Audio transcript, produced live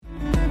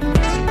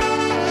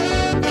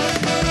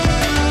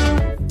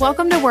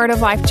Welcome to Word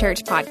of Life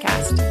Church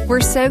podcast.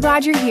 We're so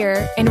glad you're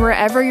here, and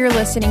wherever you're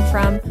listening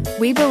from,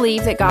 we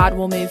believe that God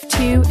will move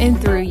to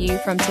and through you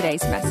from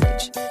today's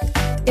message.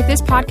 If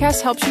this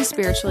podcast helps you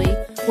spiritually,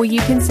 will you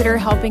consider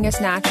helping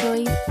us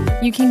naturally?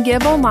 You can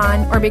give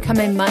online or become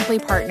a monthly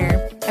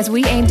partner as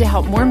we aim to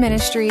help more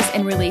ministries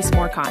and release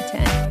more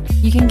content.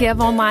 You can give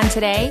online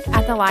today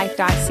at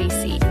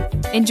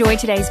thelife.cc. Enjoy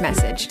today's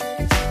message.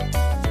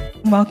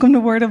 Welcome to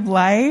Word of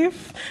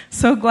Life.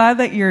 So glad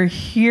that you're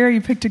here.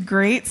 You picked a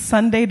great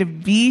Sunday to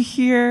be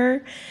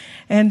here,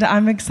 and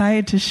I'm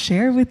excited to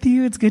share with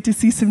you. It's good to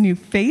see some new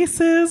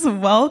faces.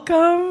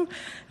 Welcome.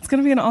 It's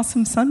going to be an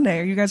awesome Sunday.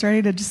 Are you guys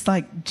ready to just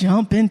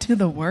jump into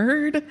the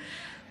Word?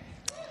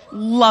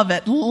 Love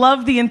it.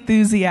 Love the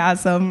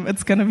enthusiasm.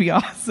 It's going to be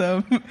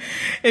awesome.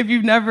 If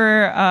you've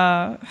never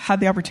had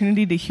the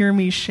opportunity to hear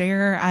me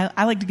share,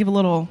 I like to give a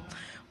little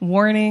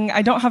warning.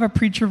 I don't have a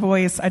preacher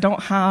voice. I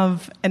don't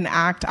have an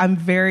act. I'm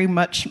very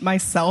much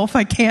myself.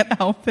 I can't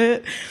help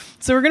it.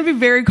 So we're going to be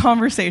very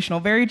conversational,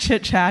 very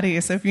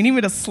chit-chatty. So if you need me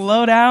to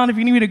slow down, if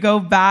you need me to go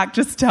back,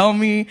 just tell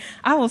me.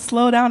 I will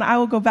slow down. I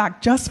will go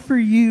back just for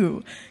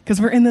you because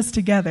we're in this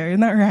together.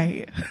 Isn't that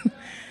right?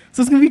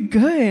 So it's going to be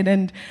good.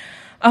 And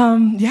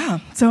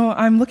so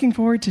I'm looking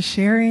forward to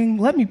sharing.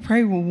 Let me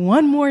pray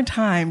one more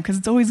time because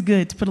it's always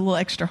good to put a little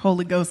extra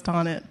Holy Ghost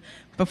on it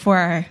before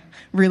I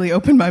really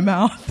open my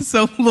mouth.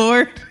 So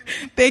Lord,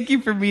 thank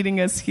you for meeting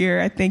us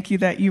here. I thank you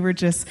that you were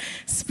just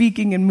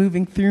speaking and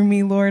moving through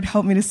me, Lord.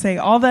 Help me to say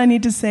all that I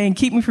need to say and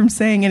keep me from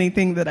saying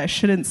anything that I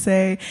shouldn't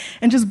say.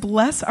 And just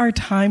bless our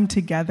time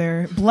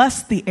together.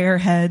 Bless the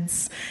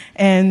airheads.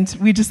 And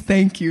we just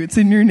thank you. It's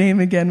in your name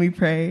again we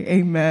pray.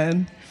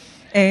 Amen.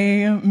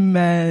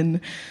 Amen.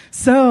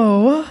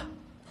 So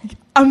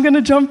I'm going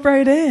to jump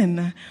right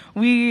in.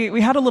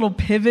 We had a little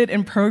pivot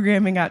in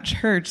programming at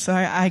church, so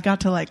I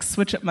got to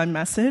switch up my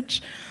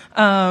message,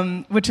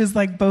 which is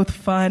both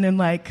fun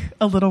and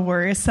a little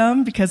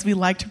worrisome because we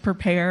like to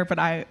prepare, but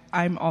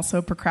I'm also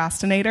a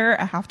procrastinator,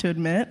 I have to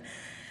admit.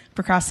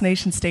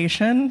 Procrastination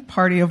station,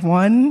 party of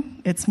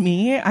one, it's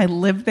me. I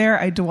live there,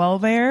 I dwell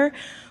there.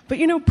 But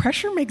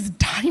pressure makes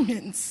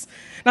diamonds.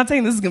 Not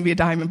saying this is going to be a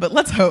diamond, but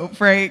let's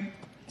hope, right?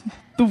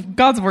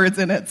 God's word's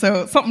in it,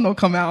 so something will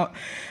come out.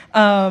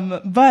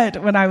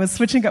 But when I was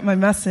switching up my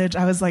message,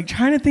 I was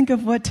trying to think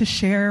of what to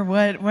share,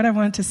 what I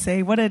wanted to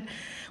say, what did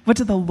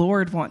the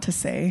Lord want to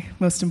say,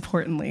 most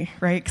importantly,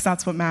 right? Because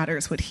that's what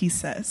matters, what he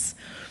says.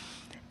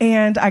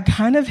 And I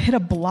kind of hit a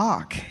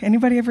block.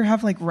 Anybody ever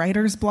have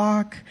writer's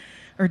block?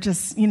 Or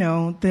just,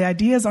 the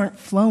ideas aren't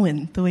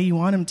flowing the way you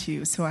want them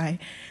to. So I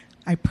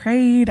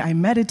prayed, I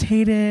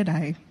meditated,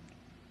 I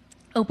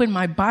opened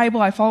my Bible,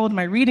 I followed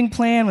my reading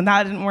plan. When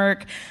that didn't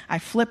work, I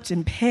flipped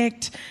and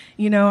picked.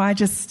 I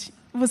just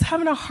was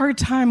having a hard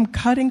time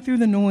cutting through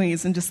the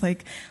noise and just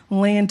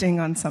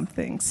landing on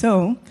something.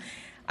 So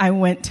I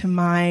went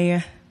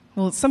to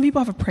some people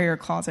have a prayer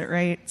closet,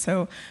 right?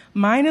 So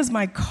mine is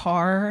my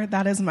car.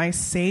 That is my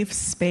safe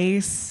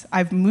space.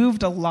 I've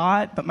moved a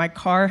lot, but my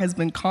car has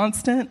been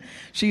constant.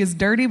 She is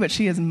dirty, but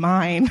she is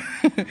mine.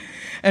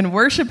 And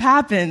worship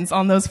happens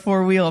on those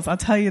four wheels, I'll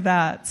tell you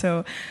that.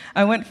 So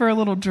I went for a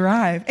little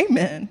drive.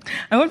 Amen.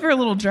 I went for a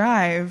little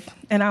drive,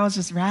 and I was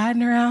just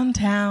riding around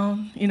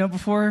town,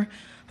 before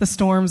the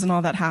storms and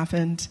all that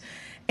happened.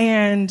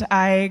 And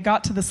I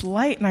got to this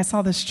light, and I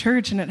saw this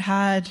church, and it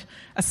had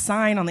a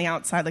sign on the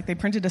outside. They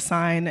printed a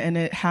sign, and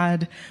it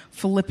had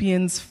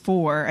Philippians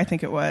 4, I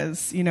think it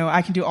was.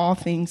 I can do all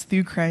things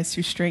through Christ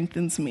who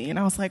strengthens me. And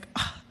I was like,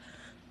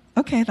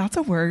 okay, that's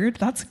a word.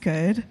 That's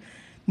good.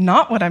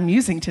 Not what I'm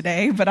using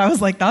today, but I was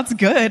like, that's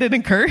good. It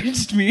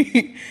encouraged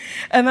me.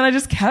 And then I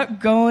just kept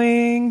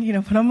going,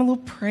 put on a little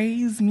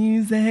praise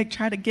music,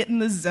 try to get in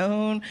the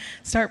zone,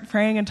 start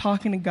praying and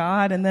talking to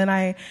God. And then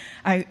I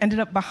ended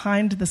up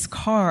behind this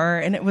car,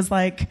 and it was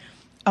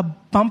a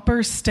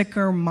bumper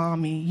sticker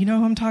mommy. You know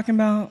who I'm talking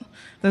about?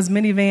 Those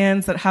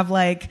minivans that have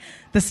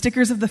the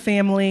stickers of the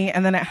family,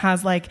 and then it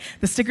has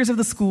the stickers of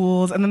the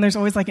schools, and then there's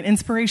always an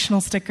inspirational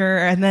sticker,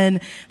 and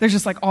then there's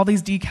just all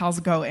these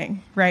decals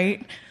going,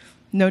 right?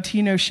 No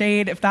tea, no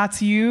shade. If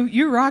that's you,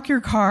 you rock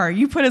your car.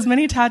 You put as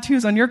many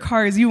tattoos on your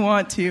car as you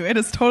want to. It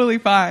is totally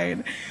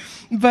fine.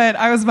 But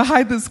I was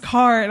behind this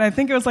car, and I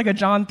think it was a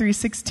John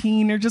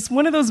 3:16 or just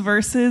one of those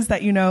verses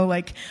that,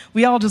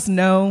 we all just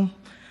know,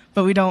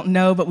 but we don't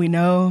know, but we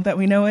know that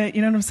we know it.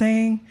 You know what I'm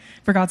saying?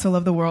 For God so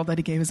loved the world that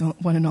he gave his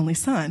one and only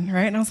son,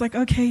 right? And I was like,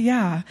 okay,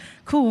 yeah,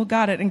 cool,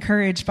 got it,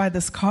 encouraged by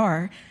this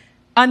car.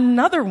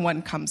 Another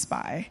one comes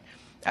by.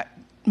 I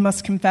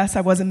must confess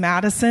I was in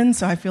Madison,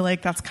 so I feel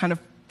that's kind of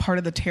part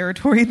of the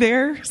territory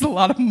there. There's a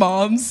lot of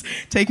moms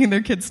taking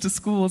their kids to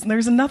schools. And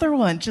there's another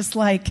one just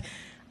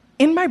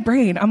in my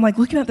brain, I'm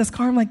looking at this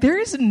car. I'm there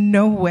is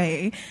no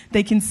way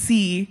they can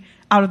see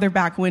out of their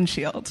back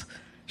windshield.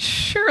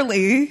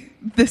 Surely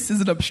this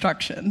is an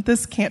obstruction.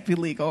 This can't be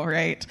legal,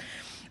 right?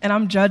 And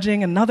I'm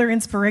judging another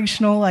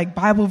inspirational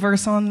Bible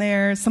verse on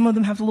there. Some of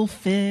them have a little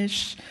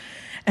fish.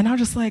 And I was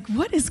just like,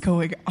 what is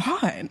going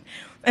on?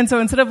 And so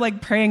instead of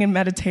like praying and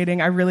meditating,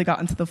 I really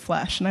got into the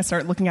flesh and I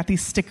started looking at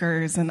these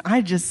stickers and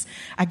I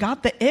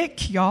got the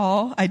ick,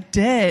 y'all. I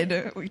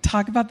did. We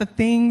talk about the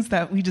things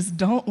that we just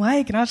don't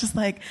like. And I was just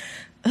like,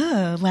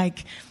 ugh,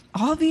 like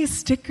all these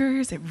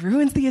stickers, it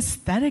ruins the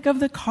aesthetic of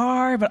the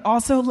car, but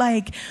also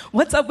like,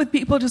 what's up with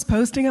people just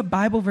posting up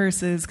Bible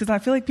verses? Because I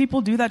feel like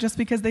people do that just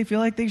because they feel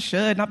like they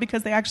should, not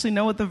because they actually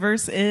know what the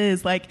verse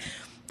is. Like,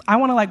 I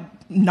want to like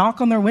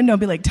knock on their window and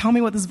be like, tell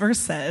me what this verse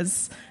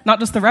says. Not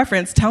just the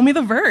reference, tell me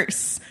the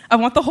verse. I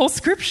want the whole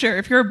scripture.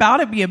 If you're about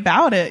it, be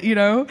about it, you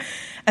know?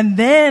 And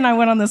then I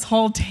went on this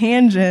whole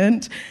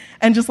tangent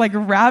and just like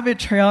rabbit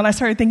trail. And I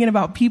started thinking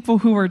about people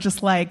who were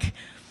just like,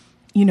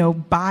 you know,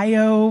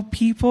 bio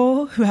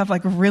people who have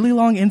like really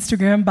long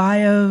Instagram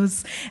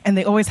bios and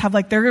they always have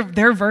like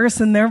their verse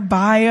in their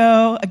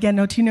bio. Again,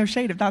 no tea, no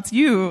shade. If that's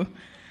you,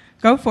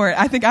 go for it.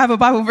 I think I have a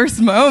Bible verse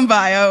in my own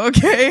bio,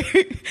 okay?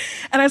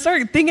 And I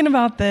started thinking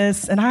about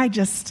this, and I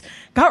just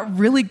got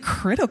really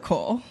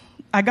critical.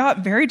 I got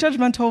very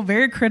judgmental,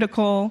 very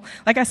critical.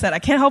 Like I said, I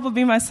can't help but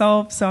be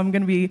myself, so I'm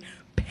going to be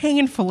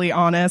painfully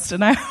honest,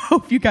 and I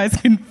hope you guys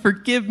can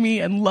forgive me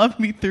and love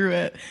me through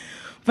it.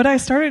 But I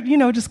started, you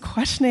know, just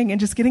questioning and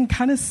just getting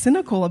kind of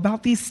cynical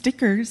about these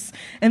stickers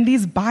and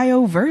these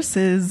bio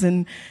verses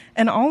and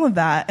all of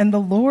that. And the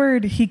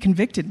Lord, he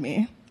convicted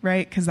me.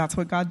 Right? Because that's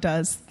what God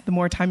does. The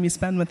more time you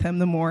spend with him,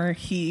 the more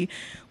he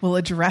will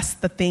address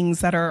the things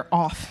that are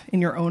off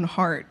in your own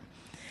heart.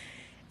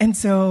 And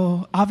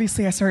so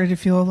obviously I started to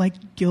feel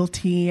like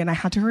guilty and I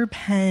had to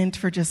repent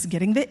for just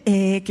getting the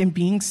ick and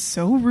being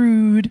so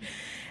rude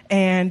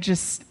and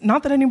just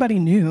not that anybody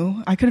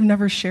knew. I could have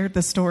never shared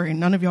this story.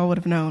 None of y'all would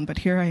have known, but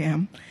here I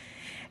am.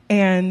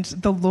 And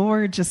the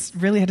Lord just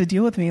really had to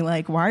deal with me.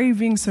 Like, why are you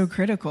being so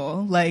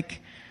critical?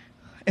 Like,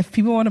 if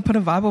people want to put a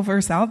Bible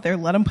verse out there,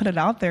 let them put it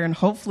out there, and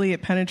hopefully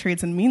it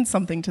penetrates and means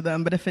something to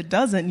them. But if it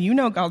doesn't, you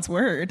know God's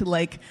word.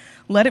 Like,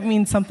 let it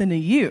mean something to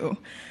you.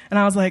 And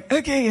I was like,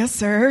 okay, yes,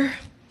 sir.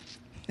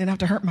 Didn't have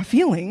to hurt my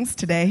feelings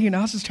today. You know,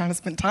 I was just trying to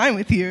spend time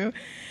with you.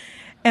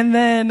 And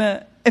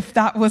then if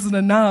that wasn't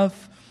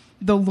enough,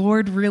 the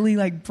Lord really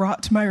like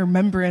brought to my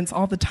remembrance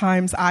all the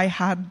times I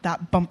had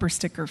that bumper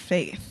sticker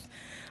faith.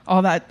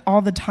 All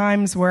the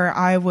times where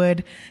I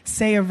would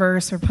say a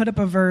verse or put up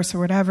a verse or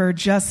whatever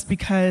just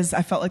because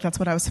I felt like that's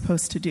what I was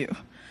supposed to do,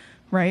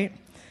 right?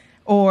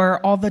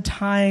 Or all the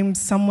time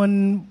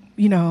someone,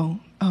 you know,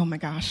 oh my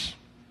gosh,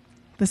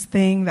 this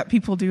thing that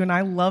people do, and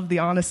I love the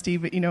honesty,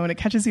 but, you know, when it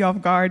catches you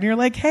off guard, and you're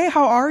like, hey,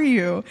 how are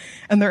you?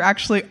 And they're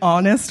actually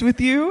honest with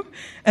you,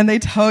 and they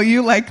tell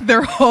you, like,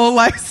 their whole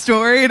life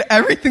story and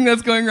everything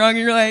that's going wrong, and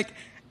you're like,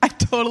 I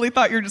totally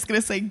thought you were just going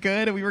to say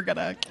good, and we were going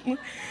to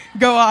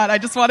go on. I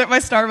just wanted my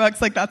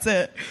Starbucks, like, that's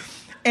it.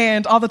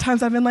 And all the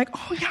times I've been like,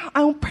 oh, yeah,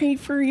 I'll pray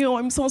for you.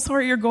 I'm so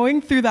sorry you're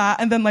going through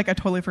that. And then, like, I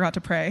totally forgot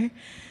to pray.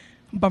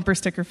 Bumper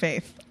sticker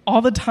faith.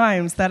 All the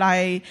times that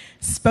I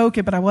spoke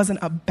it, but I wasn't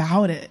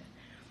about it.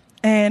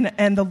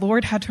 And the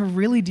Lord had to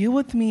really deal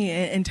with me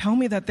and tell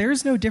me that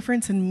there's no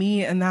difference in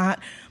me and that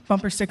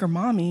bumper sticker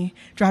mommy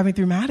driving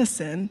through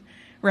Madison,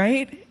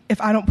 right? If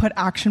I don't put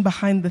action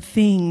behind the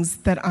things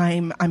that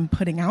I'm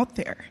putting out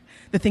there,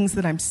 the things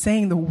that I'm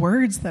saying, the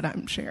words that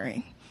I'm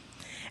sharing.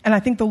 And I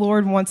think the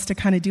Lord wants to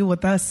kind of deal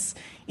with us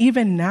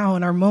even now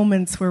in our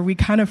moments where we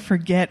kind of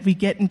forget, we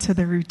get into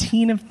the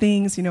routine of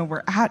things. You know,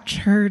 we're at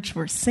church,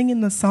 we're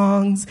singing the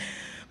songs,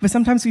 but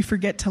sometimes we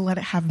forget to let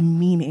it have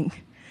meaning.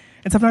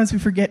 And sometimes we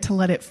forget to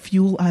let it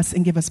fuel us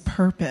and give us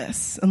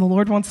purpose. And the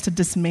Lord wants to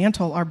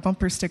dismantle our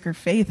bumper sticker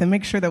faith and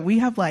make sure that we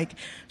have like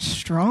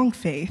strong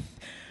faith,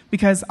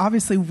 because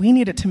obviously we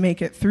need it to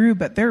make it through,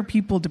 but there are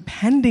people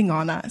depending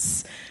on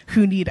us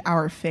who need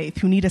our faith,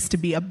 who need us to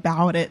be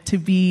about it, to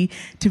be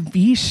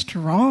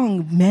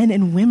strong men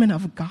and women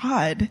of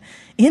God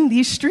in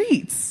these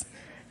streets,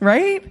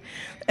 right?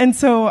 And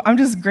so I'm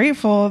just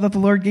grateful that the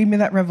Lord gave me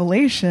that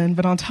revelation.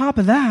 But on top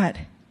of that,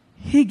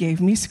 he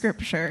gave me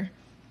scripture.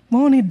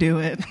 Won't he do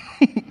it?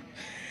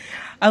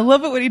 I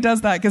love it when he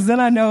does that, because then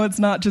I know it's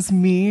not just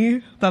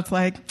me that's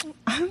like,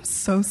 I'm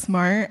so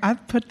smart,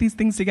 I've put these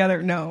things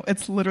together. No,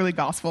 it's literally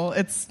gospel.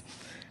 It's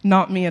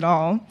not me at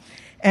all.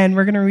 And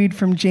we're going to read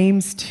from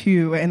James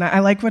 2, and I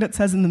like what it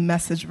says in the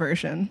Message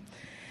version.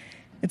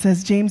 It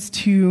says James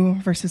 2,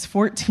 verses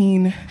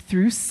 14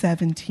 through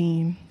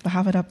 17. I'll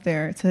have it up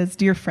there. It says,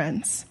 "Dear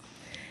friends,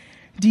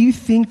 do you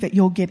think that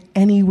you'll get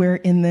anywhere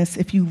in this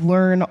if you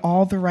learn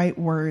all the right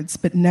words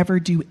but never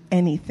do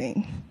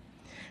anything?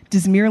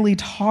 Does merely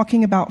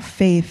talking about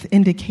faith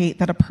indicate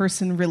that a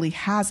person really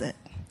has it?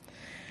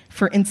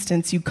 For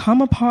instance, you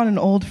come upon an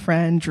old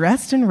friend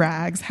dressed in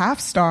rags,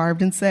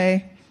 half-starved, and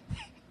say,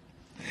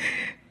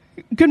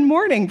 'Good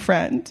morning,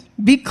 friend.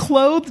 Be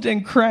clothed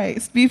in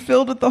Christ. Be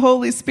filled with the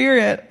Holy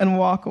Spirit,' and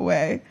walk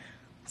away."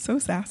 So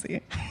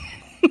sassy.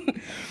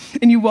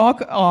 "And you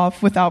walk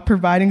off without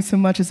providing so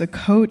much as a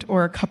coat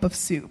or a cup of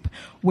soup.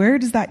 Where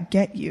does that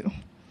get you?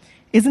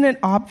 Isn't it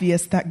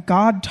obvious that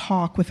God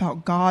talk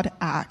without God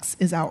acts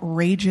is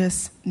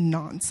outrageous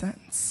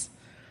nonsense?"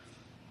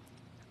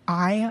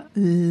 I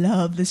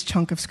love this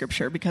chunk of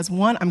scripture because,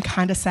 one, I'm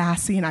kind of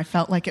sassy and I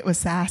felt like it was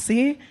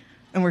sassy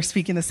and we're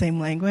speaking the same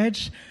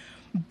language.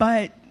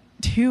 But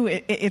two,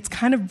 it's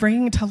kind of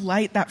bringing to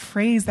light that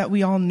phrase that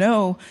we all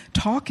know,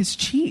 talk is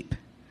cheap.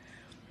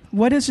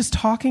 What is just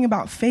talking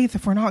about faith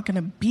if we're not going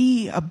to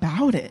be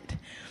about it?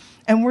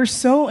 And we're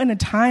so in a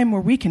time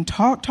where we can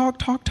talk,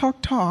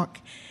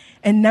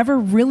 and never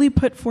really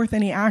put forth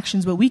any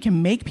actions, but we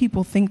can make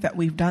people think that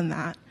we've done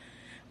that.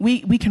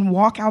 We can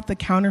walk out the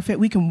counterfeit,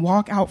 we can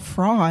walk out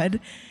fraud,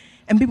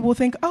 and people will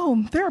think,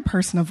 oh, they're a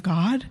person of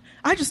God.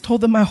 I just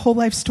told them my whole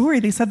life story.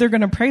 They said they're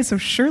going to pray, so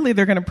surely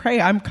they're going to pray.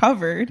 I'm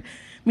covered.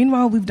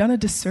 Meanwhile, we've done a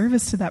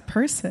disservice to that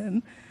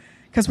person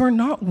because we're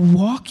not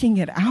walking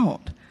it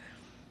out.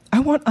 I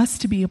want us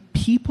to be a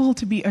people,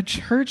 to be a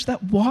church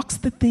that walks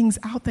the things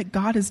out that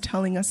God is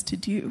telling us to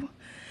do.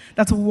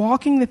 That's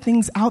walking the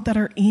things out that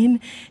are in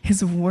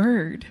his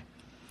word.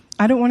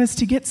 I don't want us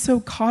to get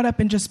so caught up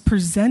in just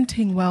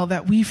presenting well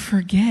that we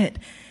forget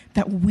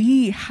that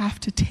we have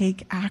to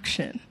take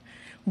action.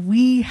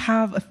 We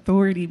have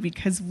authority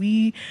because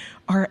we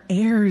are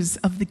heirs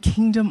of the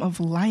kingdom of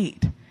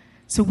light.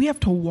 So we have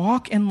to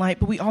walk in light,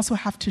 but we also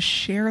have to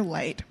share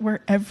light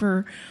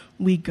wherever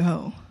we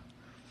go.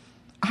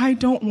 I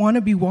don't want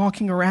to be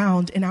walking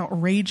around in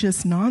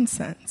outrageous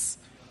nonsense.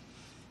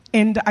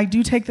 And I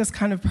do take this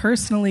kind of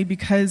personally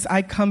because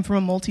I come from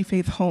a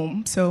multi-faith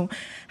home. So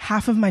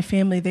half of my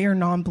family, they are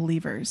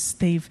non-believers.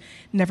 They've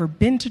never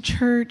been to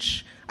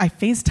church. I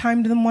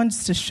FaceTimed them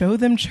once to show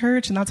them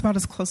church, and that's about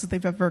as close as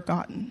they've ever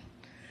gotten.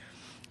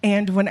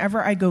 And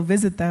whenever I go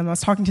visit them, I was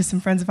talking to some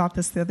friends about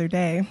this the other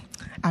day,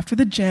 after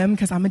the gym,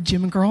 because I'm a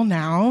gym girl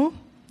now.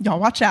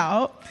 Y'all watch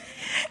out.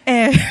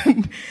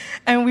 And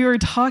we were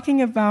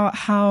talking about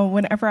how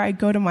whenever I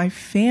go to my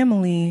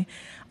family,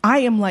 I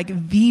am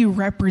like the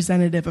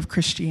representative of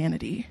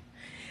Christianity.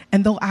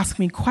 And they'll ask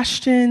me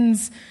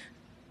questions,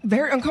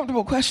 very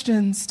uncomfortable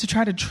questions, to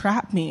try to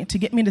trap me, to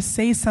get me to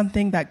say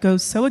something that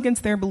goes so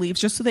against their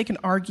beliefs, just so they can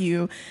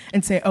argue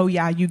and say, oh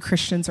yeah, you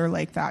Christians are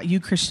like that. You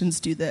Christians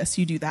do this,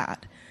 you do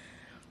that.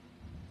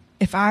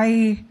 If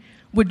I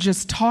would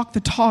just talk the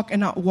talk and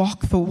not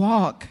walk the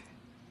walk,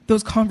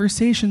 those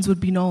conversations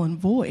would be null and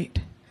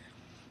void.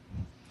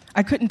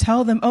 I couldn't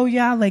tell them, oh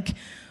yeah, like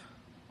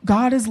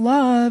God is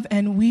love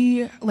and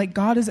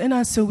God is in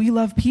us, so we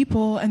love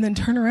people, and then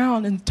turn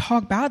around and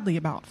talk badly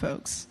about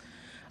folks.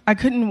 I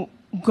couldn't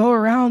go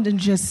around and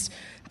just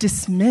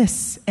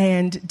dismiss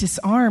and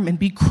disarm and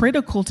be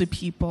critical to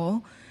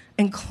people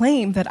and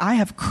claim that I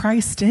have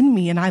Christ in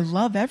me and I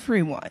love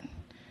everyone.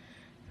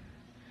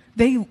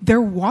 They're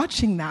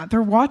watching that.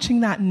 They're watching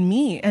that in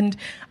me. And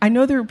I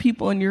know there are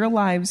people in your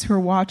lives who are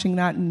watching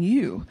that in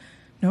you.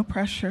 No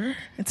pressure.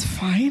 It's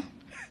fine.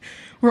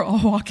 We're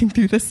all walking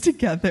through this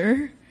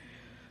together.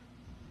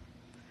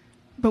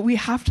 But we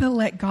have to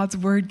let God's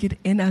word get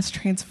in us,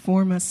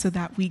 transform us so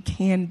that we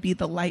can be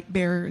the light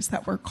bearers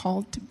that we're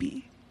called to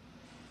be.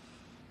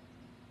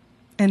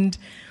 And,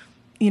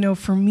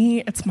 for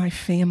me, it's my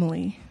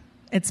family.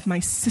 It's my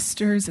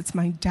sisters, it's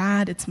my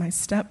dad, it's my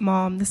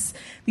stepmom.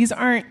 These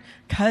aren't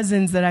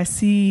cousins that I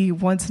see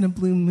once in a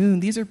blue moon.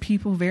 These are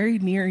people very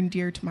near and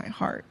dear to my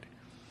heart.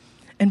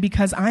 And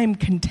because I'm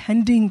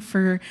contending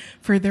for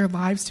their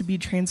lives to be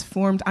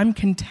transformed, I'm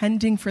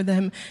contending for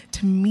them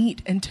to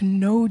meet and to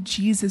know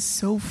Jesus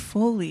so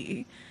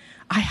fully,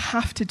 I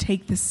have to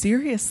take this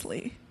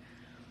seriously.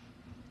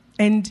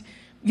 And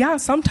yeah,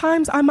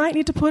 sometimes I might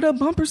need to put a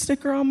bumper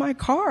sticker on my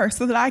car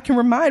so that I can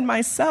remind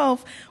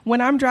myself when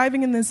I'm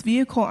driving in this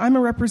vehicle, I'm a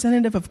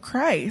representative of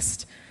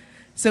Christ.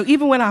 So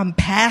even when I'm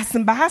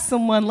passing by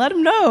someone, let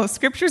them know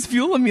Scripture's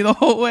fueling me the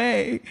whole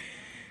way.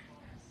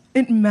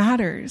 It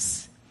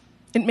matters.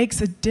 It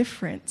makes a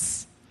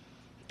difference.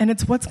 And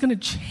it's what's going to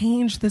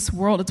change this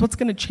world. It's what's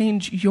going to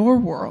change your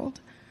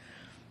world.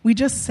 We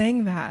just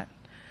sang that.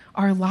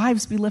 Our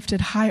lives be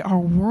lifted high. Our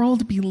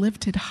world be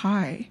lifted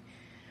high.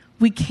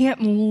 We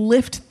can't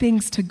lift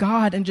things to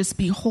God and just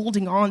be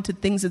holding on to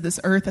things of this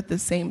earth at the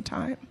same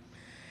time.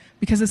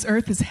 Because this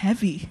earth is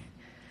heavy.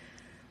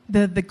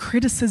 The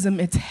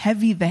criticism, it's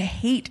heavy. The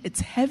hate,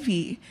 it's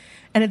heavy.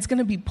 And it's going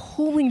to be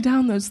pulling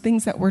down those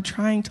things that we're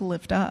trying to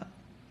lift up.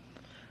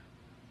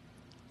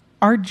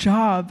 Our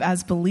job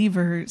as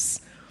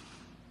believers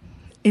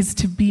is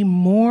to be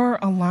more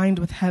aligned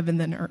with heaven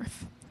than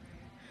earth.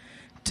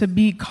 To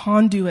be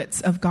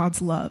conduits of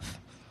God's love.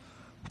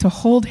 To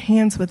hold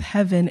hands with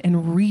heaven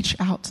and reach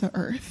out to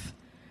earth.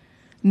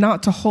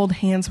 Not to hold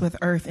hands with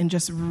earth and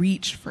just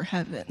reach for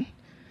heaven.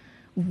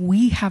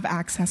 We have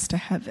access to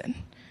heaven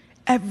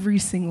every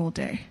single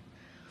day.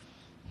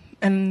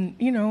 And,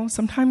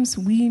 sometimes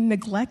we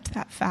neglect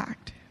that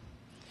fact.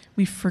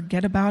 We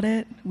forget about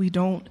it. We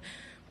don't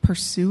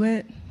pursue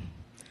it.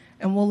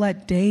 And we'll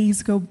let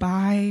days go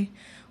by,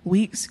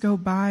 weeks go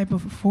by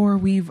before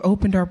we've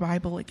opened our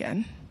Bible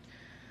again.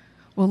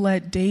 We'll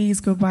let days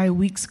go by,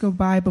 weeks go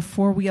by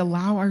before we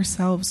allow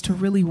ourselves to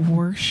really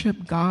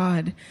worship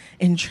God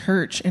in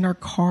church, in our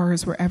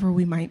cars, wherever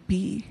we might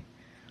be.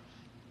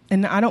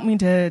 And I don't mean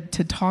to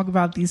talk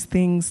about these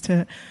things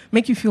to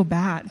make you feel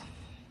bad.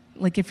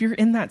 Like if you're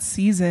in that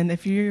season,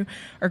 if you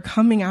are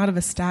coming out of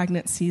a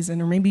stagnant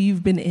season, or maybe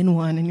you've been in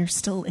one and you're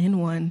still in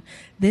one,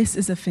 this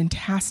is a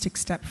fantastic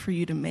step for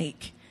you to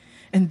make.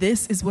 And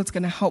this is what's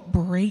going to help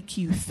break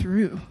you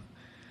through.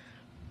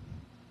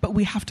 But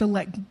we have to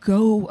let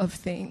go of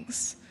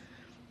things.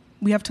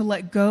 We have to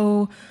let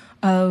go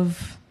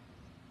of,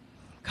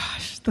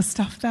 the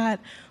stuff that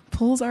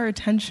pulls our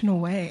attention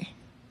away.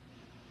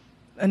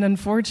 And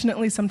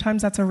unfortunately,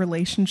 sometimes that's a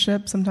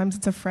relationship. Sometimes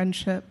it's a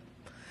friendship.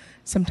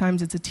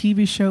 Sometimes it's a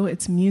TV show.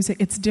 It's music.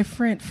 It's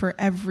different for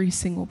every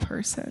single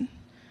person.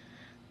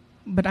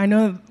 But I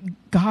know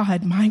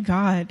God, my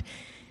God,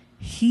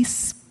 he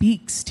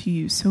speaks to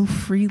you so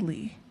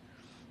freely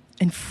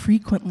and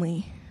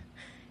frequently.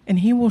 And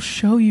he will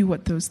show you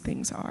what those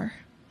things are.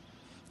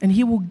 And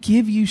he will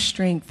give you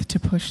strength to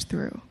push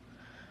through.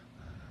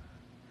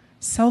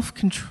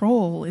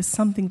 Self-control is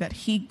something that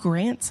he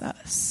grants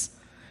us.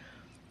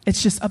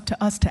 It's just up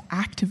to us to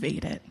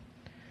activate it.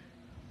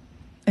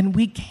 And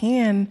we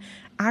can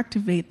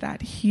activate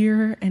that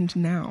here and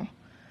now.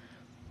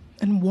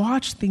 And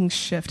watch things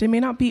shift. It may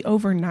not be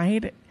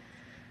overnight.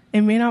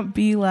 It may not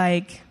be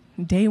like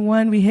day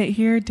 1 we hit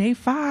here, day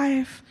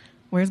 5,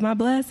 where's my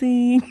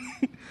blessing?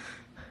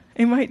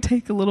 It might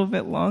take a little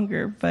bit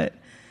longer, but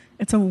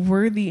it's a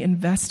worthy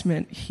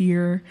investment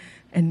here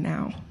and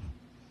now.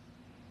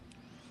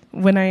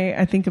 When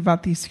I think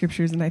about these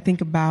scriptures and I think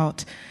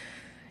about,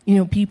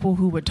 people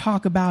who would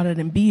talk about it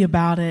and be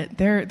about it,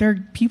 there are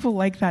people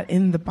like that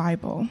in the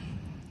Bible.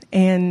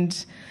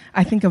 And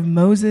I think of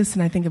Moses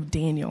and I think of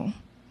Daniel.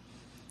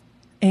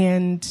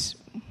 And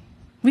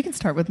we can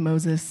start with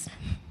Moses.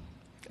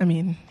 I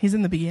mean, he's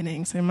in the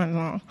beginning, so I might as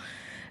well.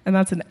 And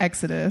that's in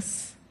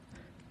Exodus.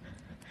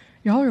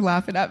 Y'all are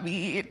laughing at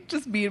me,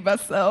 just being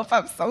myself.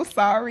 I'm so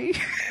sorry.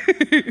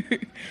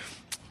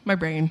 My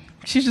brain,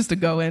 she's just a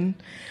going.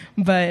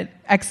 But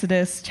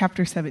Exodus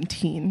chapter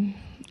 17,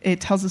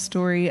 it tells a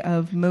story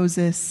of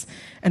Moses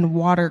and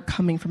water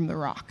coming from the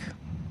rock.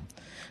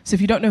 So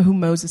if you don't know who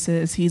Moses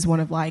is, he's one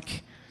of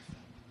the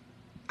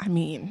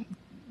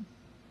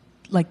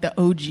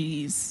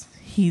OGs.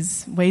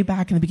 He's way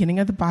back in the beginning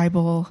of the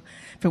Bible.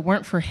 If it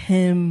weren't for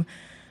him,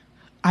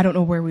 I don't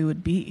know where we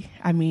would be.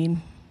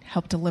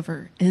 Helped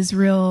deliver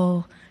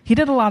Israel. He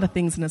did a lot of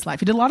things in his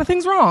life. He did a lot of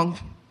things wrong,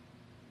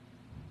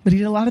 but he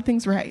did a lot of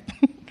things right.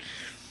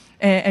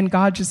 And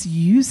God just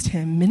used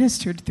him,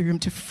 ministered through him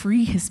to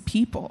free his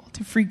people,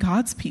 to free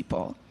God's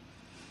people.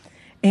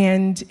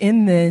 And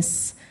in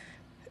this,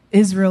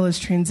 Israel is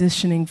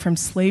transitioning from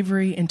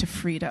slavery into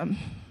freedom.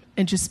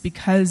 And just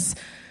because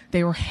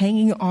they were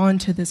hanging on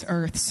to this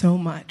earth so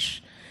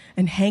much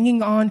and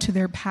hanging on to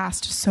their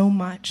past so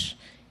much,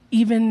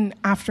 even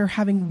after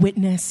having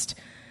witnessed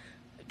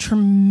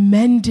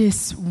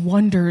tremendous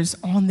wonders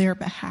on their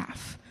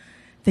behalf,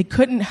 they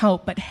couldn't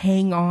help but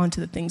hang on to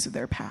the things of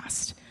their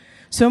past.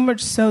 So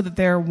much so that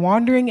they're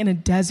wandering in a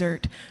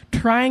desert,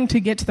 trying to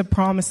get to the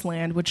promised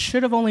land, which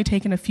should have only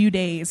taken a few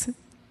days,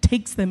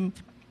 takes them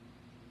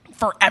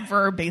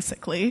forever,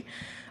 basically.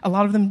 A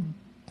lot of them,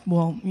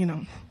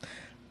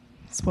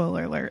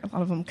 spoiler alert, a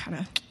lot of them kind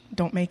of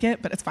don't make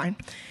it, but it's fine.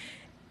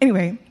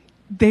 Anyway,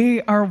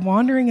 they are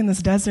wandering in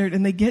this desert,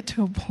 and they get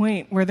to a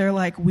point where they're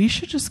like, we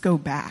should just go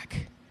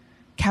back.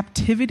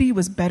 Captivity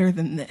was better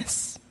than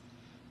this.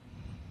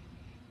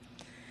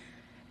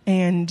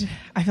 And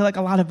I feel like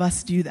a lot of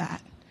us do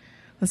that.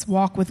 This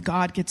walk with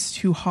God gets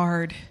too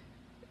hard.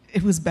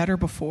 It was better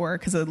before,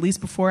 because at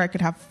least before I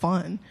could have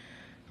fun,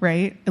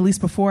 right? At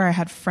least before I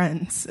had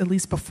friends. At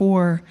least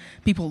before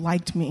people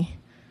liked me.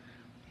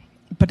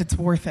 But it's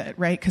worth it,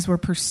 right? Because we're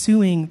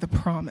pursuing the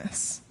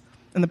promise.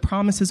 And the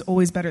promise is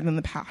always better than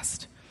the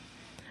past.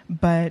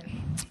 But,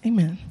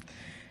 amen.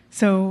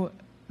 So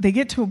they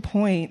get to a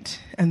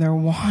point, and they're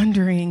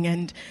wandering,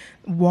 and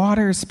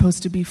water is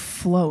supposed to be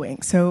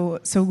flowing. So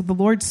the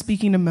Lord's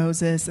speaking to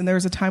Moses, and there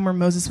was a time where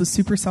Moses was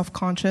super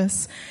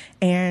self-conscious,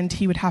 and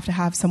he would have to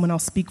have someone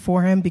else speak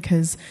for him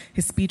because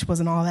his speech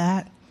wasn't all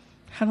that.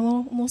 Had a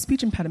little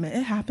speech impediment.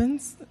 It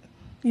happens,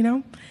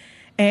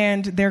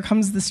 And there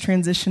comes this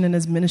transition in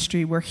his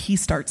ministry where he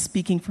starts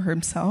speaking for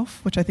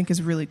himself, which I think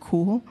is really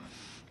cool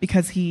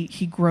because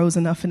he grows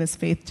enough in his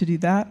faith to do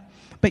that.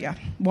 But yeah,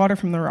 water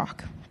from the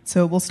rock.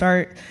 So we'll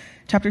start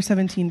chapter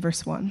 17,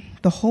 verse 1.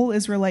 The whole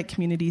Israelite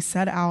community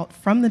set out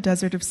from the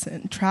desert of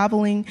Sin,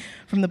 traveling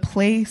from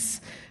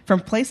place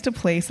to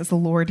place as the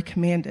Lord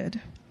commanded.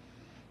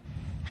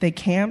 They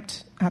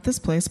camped at this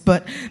place,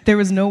 but there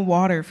was no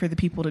water for the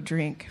people to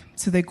drink.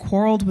 So they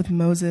quarreled with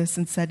Moses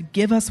and said,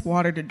 "Give us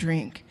water to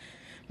drink."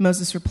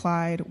 Moses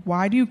replied,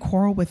 "Why do you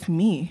quarrel with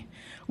me?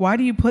 Why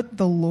do you put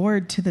the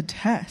Lord to the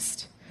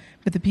test?"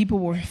 But the people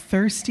were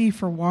thirsty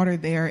for water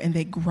there, and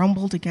they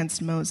grumbled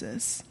against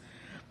Moses.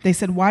 They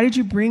said, "Why did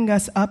you bring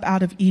us up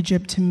out of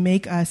Egypt to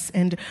make us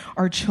and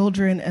our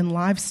children and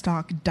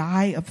livestock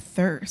die of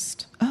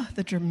thirst?"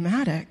 The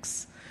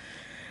dramatics.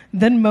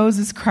 Then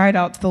Moses cried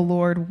out to the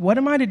Lord, "What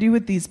am I to do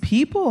with these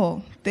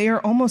people? They are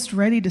almost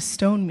ready to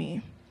stone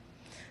me."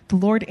 The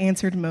Lord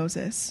answered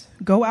Moses,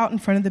 "Go out in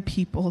front of the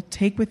people,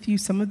 take with you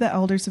some of the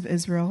elders of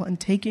Israel, and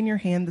take in your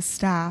hand the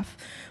staff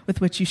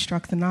with which you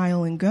struck the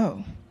Nile, and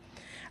go.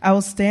 I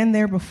will stand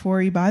there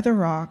before you by the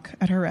rock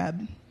at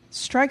Horeb.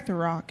 Strike the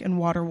rock, and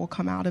water will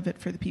come out of it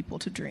for the people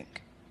to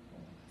drink."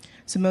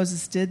 So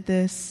Moses did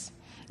this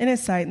in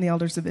his sight and the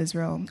elders of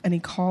Israel, and he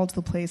called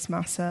the place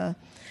Massah,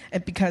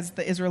 because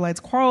the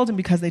Israelites quarreled and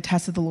because they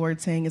tested the Lord,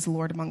 saying, "Is the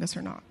Lord among us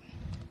or not?"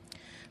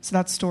 So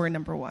that's story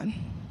number one.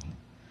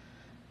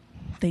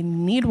 They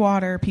need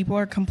water. People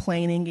are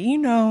complaining. You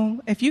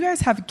know, if you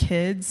guys have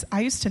kids,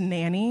 I used to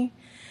nanny,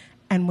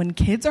 and when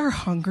kids are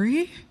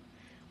hungry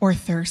or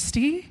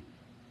thirsty,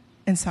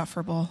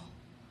 insufferable,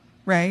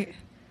 right?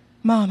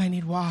 Mom, I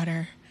need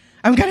water.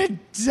 I'm going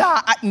to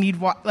die. I need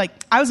water. Like,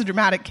 I was a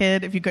dramatic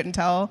kid, if you couldn't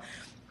tell.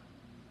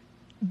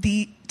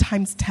 The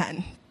times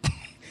 10.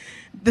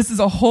 This is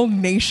a whole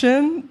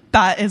nation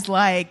that is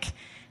like,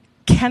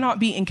 cannot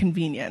be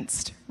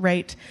inconvenienced,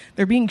 right?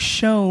 They're being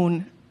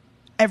shown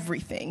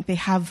everything. They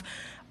have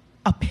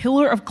a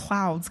pillar of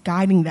clouds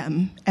guiding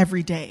them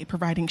every day,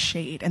 providing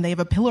shade. And they have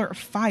a pillar of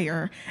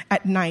fire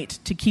at night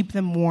to keep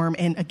them warm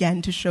and,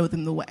 again, to show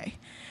them the way.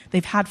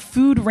 They've had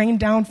food rain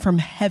down from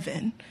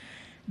heaven.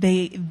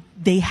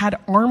 They had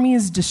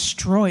armies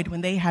destroyed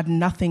when they had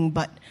nothing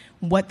but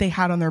what they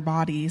had on their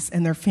bodies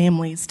and their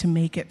families to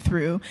make it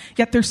through.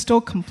 Yet they're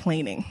still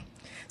complaining.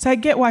 So I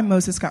get why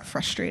Moses got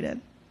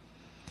frustrated.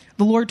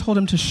 The Lord told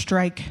him to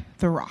strike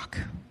the rock.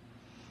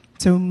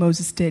 So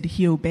Moses did.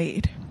 He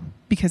obeyed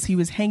because he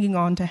was hanging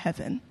on to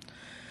heaven.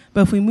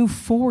 But if we move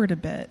forward a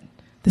bit,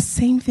 the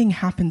same thing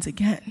happens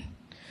again.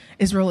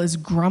 Israel is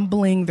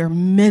grumbling. They're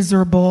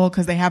miserable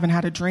because they haven't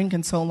had a drink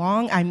in so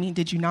long. I mean,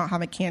 did you not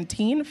have a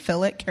canteen?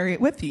 Fill it, carry it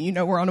with you. You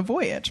know, we're on a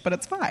voyage, but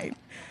it's fine.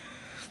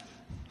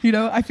 You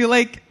know, I feel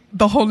like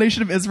the whole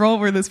nation of Israel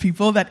were those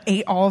people that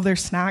ate all of their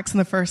snacks in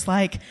the first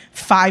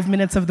 5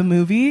 minutes of the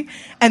movie.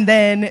 And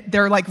then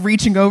they're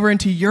reaching over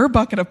into your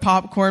bucket of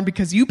popcorn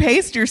because you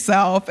paced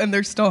yourself and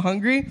they're still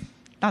hungry.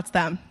 That's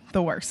them,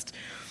 the worst.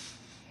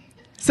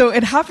 So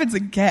it happens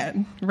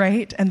again,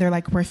 right? And they're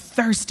like, "We're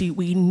thirsty.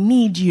 We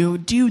need you.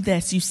 Do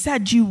this. You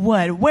said you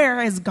would.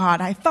 Where is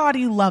God? I thought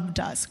he loved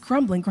us."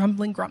 Grumbling,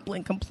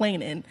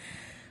 complaining,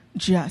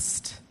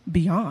 just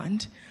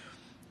beyond.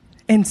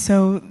 And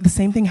so the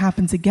same thing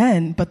happens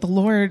again. But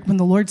when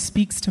the Lord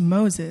speaks to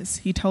Moses,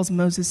 he tells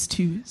Moses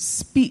to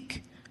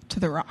speak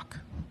to the rock.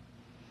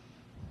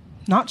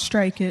 Not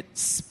strike it,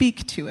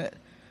 speak to it.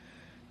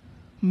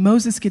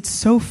 Moses gets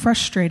so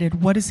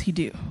frustrated. What does he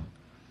do?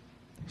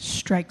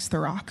 Strikes the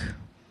rock.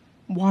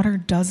 Water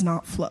does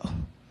not flow.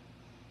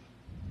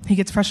 He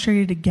gets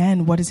frustrated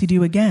again. What does he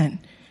do again?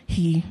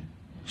 He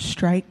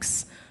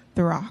strikes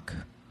the rock.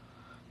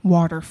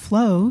 Water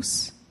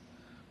flows,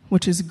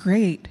 which is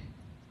great.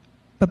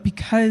 But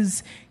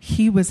because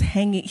he was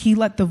hanging, he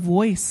let the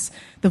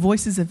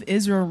voices of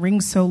Israel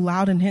ring so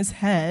loud in his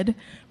head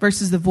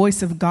versus the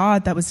voice of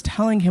God that was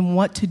telling him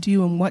what to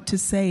do and what to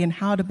say and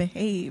how to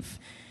behave.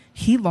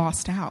 He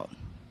lost out.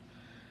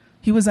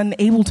 He was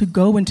unable to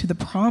go into the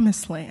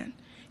promised land.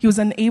 He was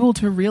unable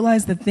to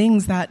realize the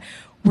things that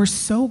were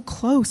so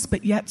close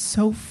but yet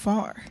so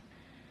far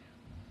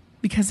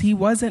because he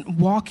wasn't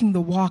walking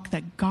the walk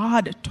that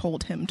God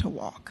told him to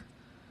walk.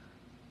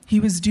 He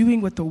was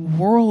doing what the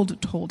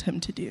world told him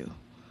to do,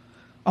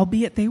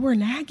 albeit they were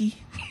naggy,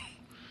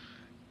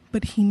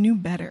 but he knew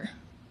better.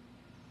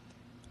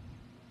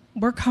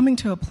 We're coming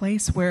to a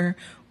place where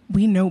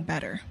we know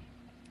better.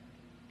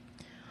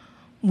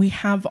 We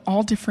have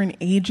all different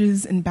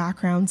ages and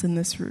backgrounds in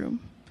this room.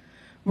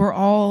 We're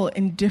all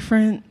in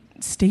different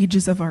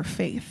stages of our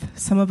faith.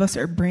 Some of us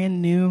are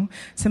brand new.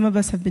 Some of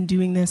us have been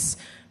doing this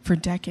for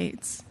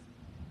decades.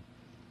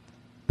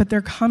 But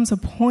there comes a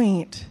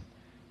point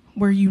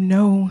where you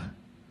know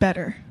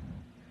better.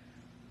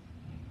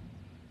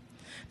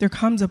 There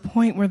comes a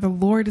point where the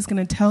Lord is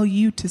going to tell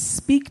you to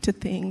speak to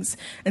things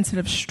instead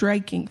of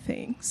striking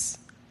things.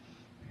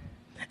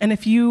 And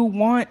if you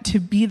want to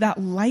be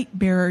that light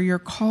bearer you're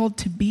called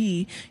to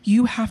be,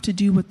 you have to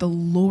do what the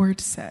Lord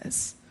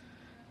says.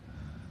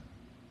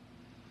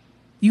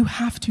 You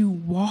have to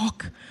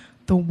walk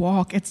the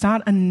walk. It's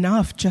not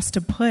enough just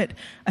to put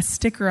a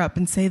sticker up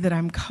and say that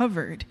I'm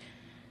covered.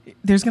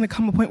 There's going to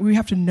come a point where you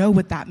have to know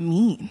what that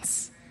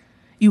means.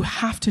 You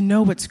have to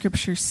know what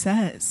Scripture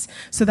says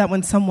so that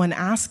when someone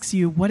asks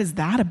you, what is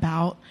that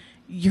about?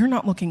 You're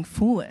not looking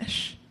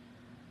foolish,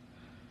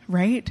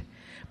 right?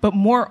 But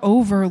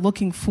moreover,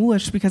 looking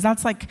foolish, because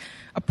that's like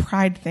a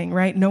pride thing,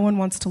 right? No one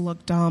wants to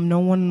look dumb. No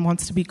one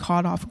wants to be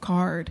caught off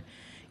guard.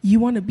 You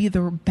want to be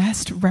the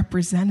best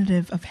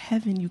representative of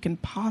heaven you can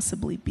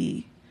possibly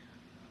be.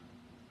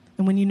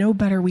 And when you know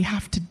better, we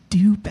have to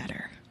do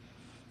better.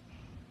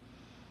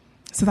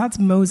 So that's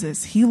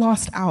Moses. He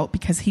lost out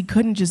because he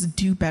couldn't just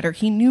do better.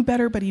 He knew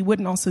better, but he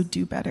wouldn't also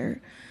do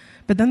better.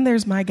 But then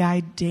there's my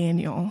guy,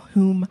 Daniel,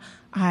 whom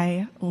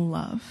I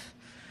love.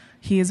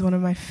 He is one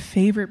of my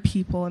favorite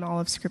people in all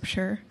of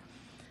Scripture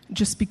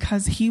just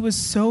because he was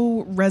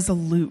so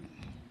resolute.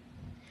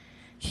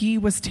 He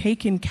was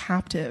taken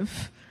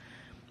captive,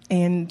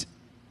 and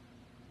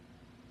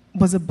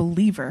was a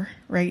believer,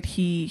 right?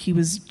 He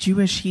was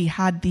Jewish. He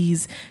had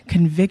these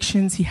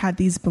convictions. He had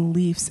these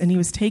beliefs, and he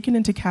was taken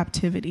into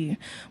captivity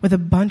with a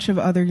bunch of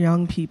other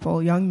young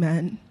people, young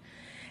men.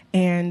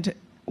 And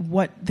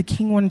what the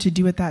king wanted to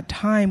do at that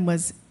time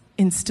was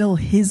instill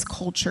his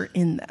culture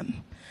in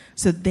them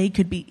so they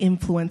could be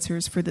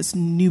influencers for this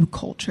new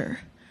culture.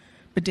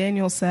 But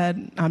Daniel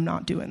said, I'm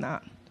not doing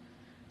that.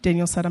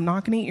 Daniel said, I'm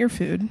not going to eat your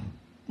food.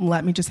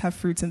 Let me just have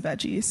fruits and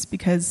veggies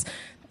because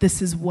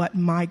this is what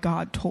my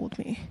God told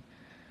me.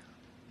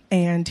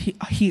 And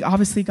he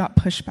obviously got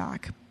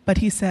pushback, but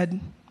he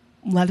said,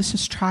 let us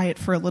just try it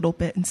for a little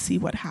bit and see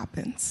what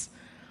happens.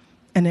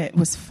 And it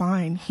was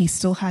fine. He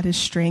still had his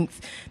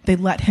strength. They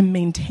let him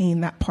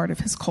maintain that part of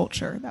his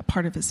culture, that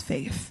part of his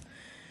faith.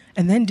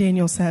 And then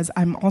Daniel says,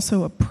 I'm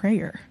also a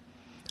prayer.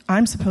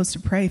 I'm supposed to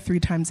pray 3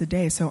 times a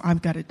day, so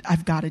I've got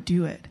to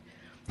do it.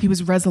 He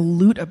was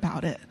resolute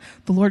about it.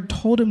 The Lord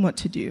told him what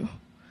to do.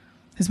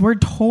 His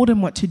word told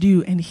him what to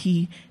do, and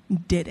he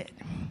did it.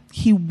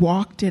 He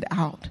walked it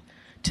out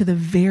to the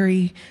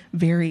very,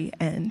 very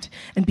end.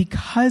 And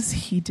because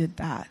he did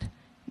that,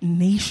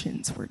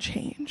 nations were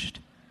changed.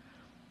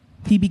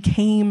 He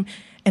became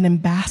an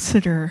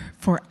ambassador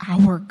for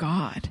our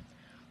God.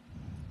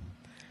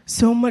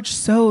 So much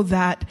so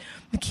that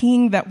the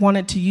king that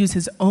wanted to use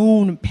his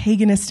own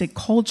paganistic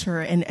culture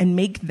and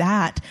make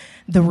that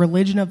the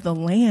religion of the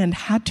land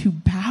had to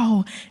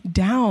bow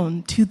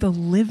down to the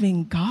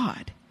living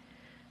God.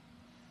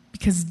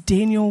 Because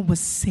Daniel was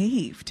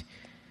saved.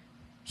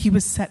 He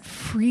was set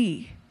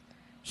free.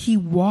 He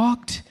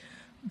walked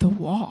the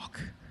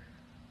walk.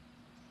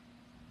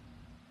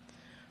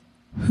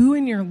 Who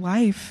in your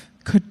life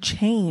could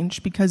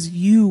change because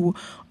you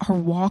are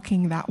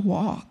walking that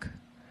walk?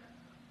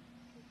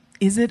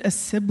 Is it a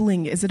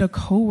sibling? Is it a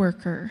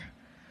coworker?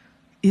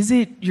 Is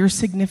it your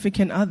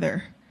significant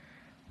other?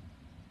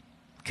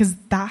 Because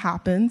that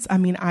happens. I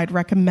mean, I'd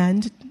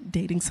recommend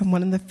dating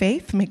someone in the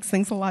faith. Makes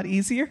things a lot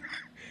easier.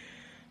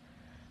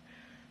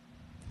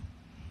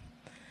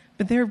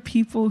 But there are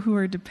people who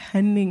are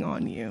depending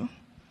on you.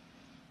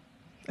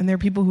 And there are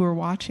people who are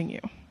watching you.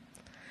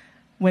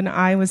 When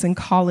I was in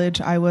college,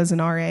 I was an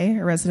RA, a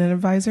resident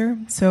advisor.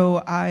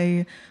 So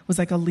I was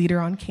like a leader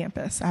on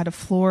campus. I had a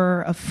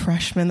floor of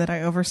freshmen that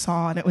I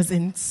oversaw, and it was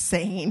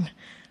insane.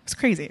 It was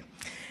crazy.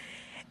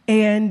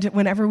 And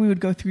whenever we would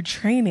go through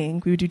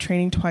training, we would do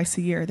training twice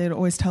a year. They'd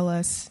always tell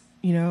us,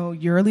 you know,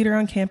 you're a leader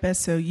on campus,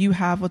 so you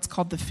have what's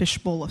called the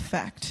fishbowl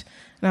effect.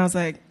 And I was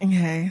like,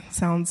 okay,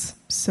 sounds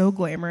so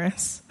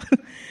glamorous.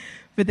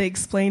 But they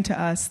explained to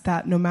us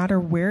that no matter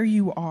where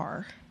you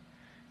are,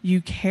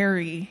 you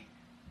carry,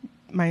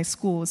 my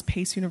school was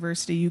Pace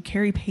University, you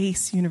carry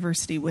Pace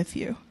University with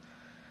you.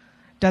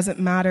 Doesn't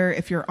matter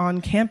if you're on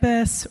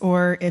campus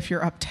or if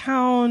you're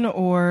uptown,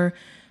 or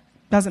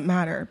doesn't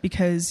matter,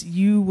 because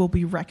you will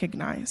be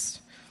recognized.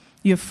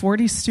 You have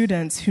 40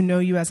 students who know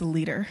you as a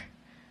leader,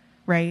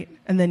 right?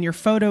 And then your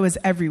photo is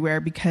everywhere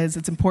because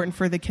it's important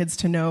for the kids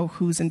to know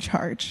who's in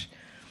charge.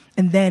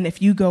 And then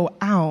if you go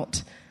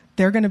out,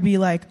 they're going to be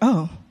like,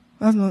 oh,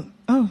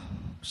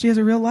 she has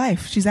a real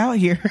life. She's out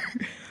here.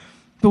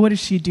 But what is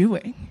she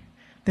doing?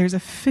 There's a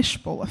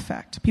fishbowl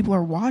effect. People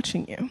are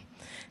watching you.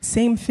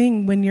 Same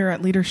thing when you're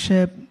at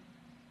leadership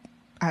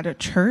at a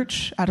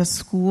church, at a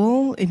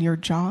school, in your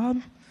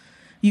job.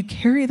 You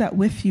carry that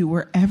with you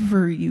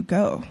wherever you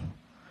go.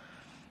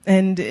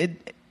 And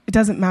it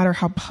doesn't matter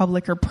how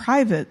public or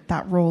private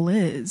that role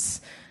is.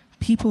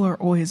 People are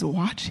always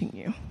watching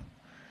you.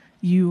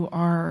 You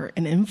are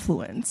an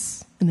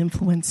influence, an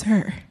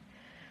influencer.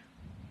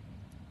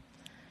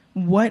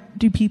 What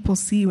do people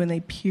see when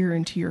they peer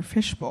into your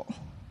fishbowl?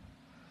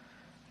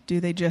 Do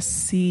they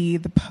just see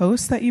the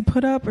posts that you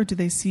put up, or do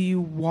they see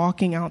you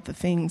walking out the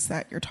things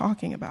that you're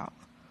talking about?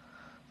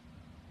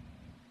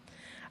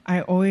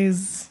 I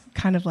always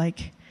kind of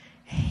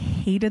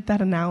hated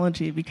that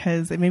analogy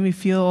because it made me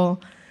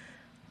feel,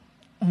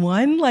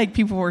 one, like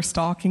people were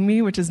stalking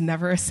me, which is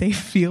never a safe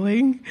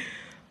feeling.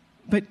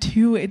 But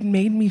two, it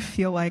made me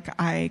feel like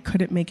I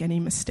couldn't make any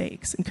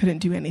mistakes and couldn't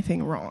do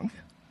anything wrong.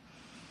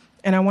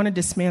 And I want to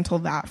dismantle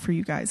that for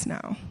you guys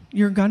now.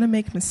 You're going to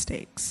make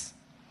mistakes.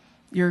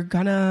 You're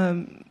going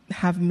to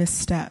have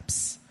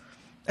missteps.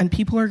 And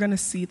people are going to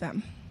see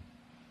them.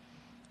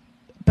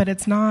 But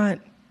that's not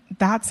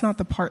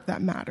the part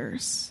that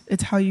matters.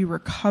 It's how you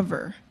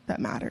recover that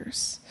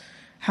matters.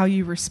 How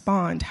you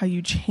respond, how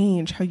you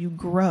change, how you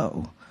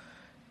grow.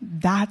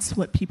 That's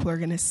what people are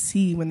going to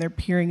see when they're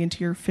peering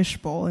into your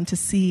fishbowl, and to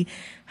see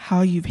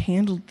how you've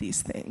handled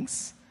these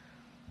things.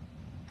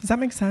 Does that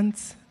make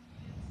sense?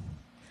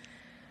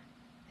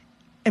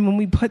 And when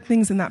we put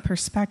things in that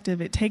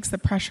perspective, it takes the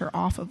pressure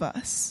off of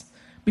us,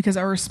 because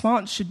our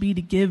response should be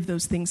to give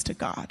those things to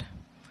God.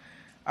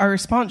 Our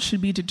response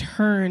should be to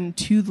turn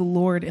to the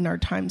Lord in our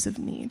times of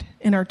need,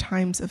 in our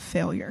times of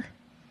failure.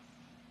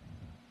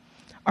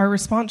 Our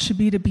response should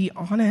be to be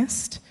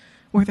honest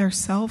with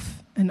ourselves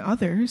and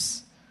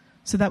others,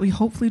 so that we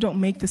hopefully don't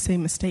make the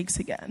same mistakes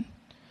again.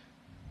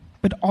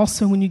 But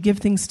also, when you give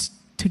things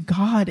to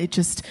God, it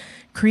just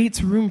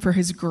creates room for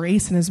his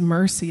grace and his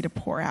mercy to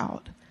pour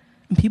out.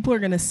 And people are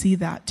going to see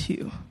that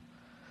too.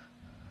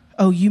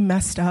 Oh, you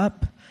messed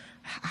up.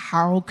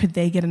 How could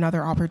they get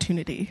another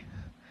opportunity?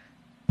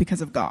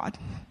 Because of God.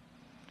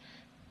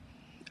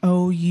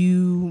 Oh,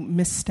 you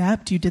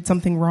misstepped. You did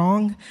something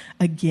wrong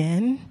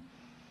again.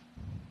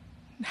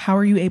 How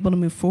are you able to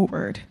move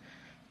forward?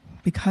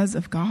 Because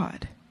of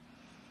God.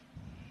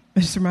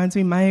 It just reminds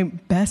me, my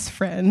best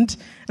friend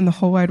in the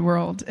whole wide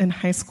world in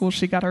high school,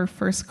 she got her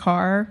first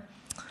car.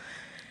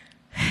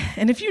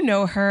 And if you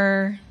know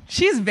her,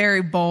 she's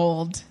very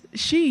bold.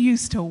 She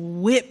used to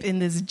whip in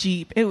this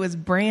Jeep. It was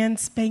brand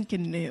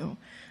spanking new,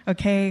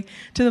 okay?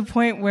 To the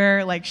point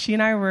where, like, she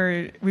and I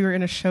we were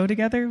in a show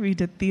together. We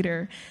did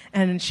theater,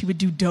 and she would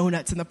do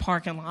donuts in the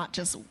parking lot,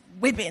 just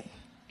whipping,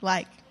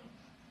 like,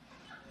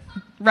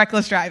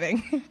 reckless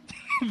driving.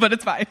 But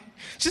it's fine.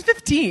 She's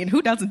 15.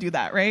 Who doesn't do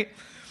that, right?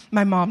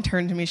 My mom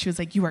turned to me. She was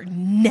like, you are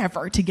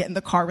never to get in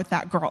the car with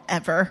that girl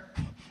ever.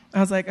 I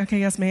was like, okay,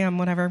 yes, ma'am,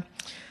 whatever.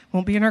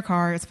 Won't be in her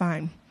car. It's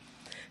fine.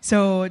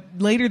 So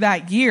later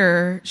that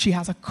year, she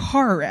has a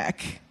car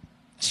wreck.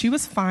 She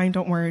was fine.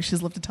 Don't worry.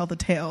 She's lived to tell the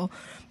tale.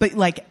 But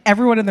like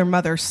everyone and their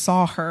mother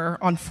saw her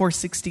on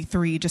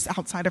 463 just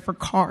outside of her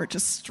car,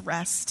 just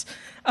stressed.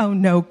 Oh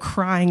no,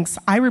 crying.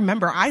 I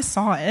remember I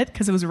saw it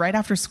because it was right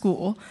after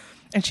school,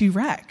 and she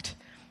wrecked,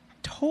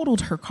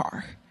 totaled her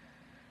car.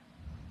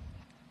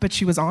 But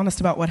she was honest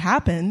about what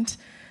happened.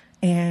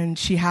 And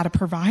she had a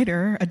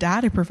provider, a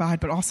dad to provide,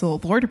 but also a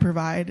Lord to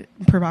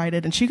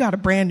provided, and she got a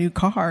brand new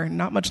car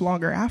not much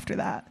longer after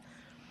that.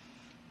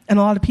 And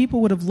a lot of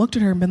people would have looked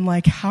at her and been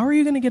like, how are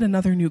you going to get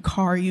another new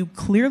car? You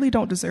clearly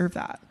don't deserve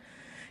that.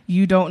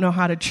 You don't know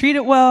how to treat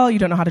it well. You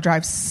don't know how to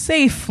drive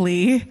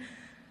safely.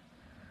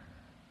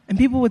 And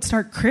people would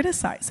start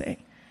criticizing.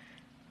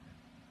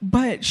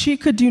 But she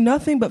could do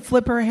nothing but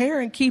flip her hair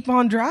and keep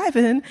on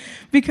driving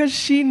because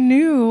she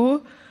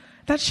knew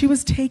that she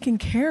was taken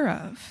care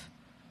of.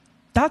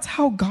 That's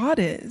how God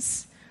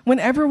is.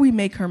 Whenever we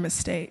make our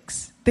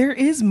mistakes, there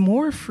is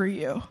more for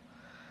you.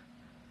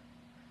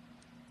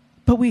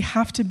 But we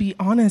have to be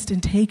honest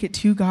and take it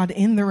to God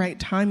in the right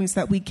timing so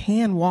that we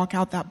can walk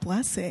out that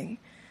blessing.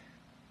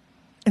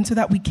 And so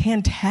that we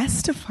can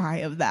testify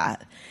of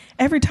that.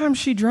 Every time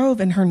she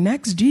drove in her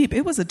next Jeep,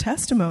 it was a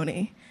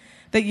testimony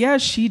that,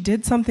 yes, she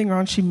did something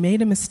wrong. She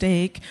made a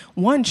mistake.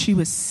 One, she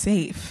was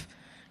safe.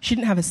 She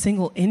didn't have a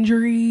single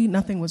injury.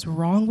 Nothing was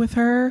wrong with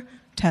her.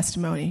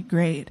 Testimony,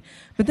 great.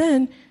 But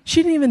then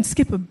she didn't even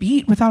skip a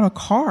beat without a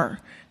car.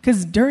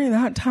 Because during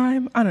that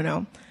time, I don't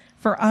know,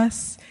 for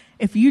us,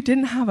 if you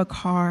didn't have a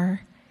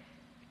car,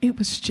 it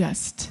was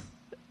just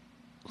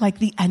like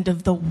the end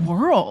of the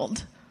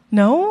world.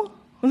 No?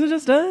 Was it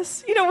just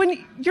us? You know,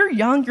 when you're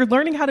young, you're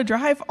learning how to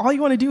drive, all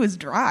you want to do is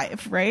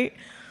drive, right?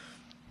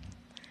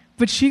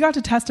 But she got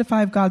to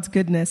testify of God's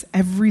goodness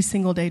every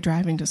single day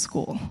driving to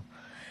school.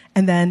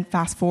 And then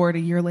fast forward a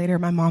year later,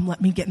 my mom let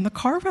me get in the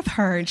car with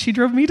her, and she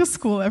drove me to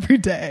school every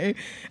day.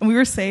 And we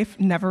were safe,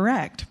 never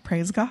wrecked.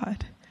 Praise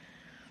God.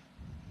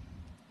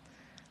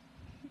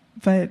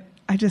 But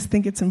I just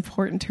think it's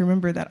important to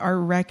remember that our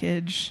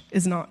wreckage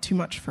is not too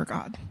much for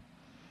God.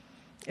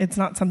 It's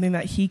not something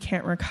that he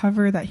can't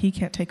recover, that he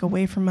can't take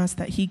away from us,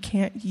 that he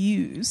can't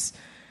use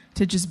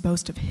to just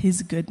boast of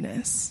his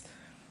goodness.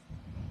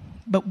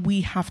 But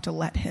we have to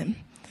let him.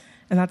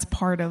 And that's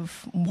part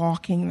of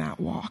walking that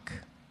walk.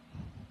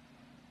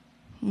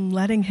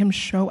 Letting him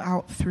show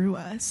out through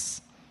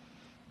us.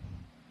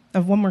 I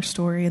have one more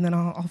story, and then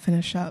I'll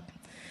finish up.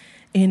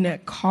 In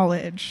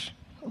college,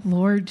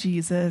 Lord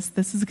Jesus,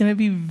 this is going to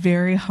be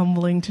very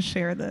humbling to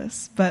share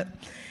this, but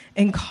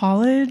in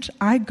college,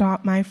 I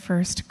got my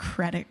first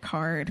credit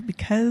card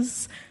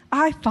because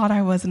I thought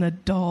I was an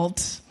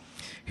adult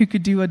who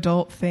could do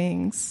adult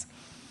things.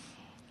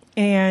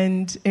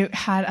 And it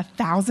had a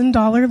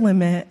 $1,000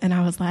 limit, and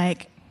I was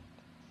like,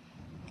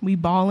 we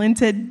ballin'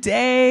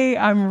 today.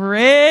 I'm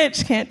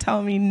rich. Can't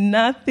tell me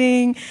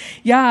nothing.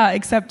 Yeah,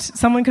 except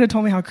someone could have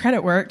told me how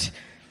credit worked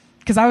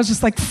because I was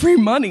just like, free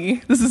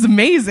money. This is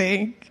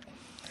amazing.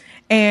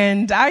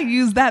 And I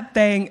used that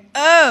thing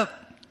up,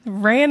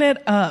 ran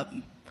it up,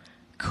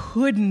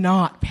 could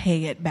not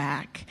pay it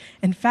back.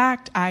 In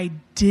fact, I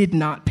did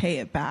not pay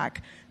it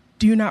back.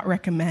 Do not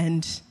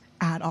recommend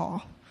at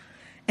all.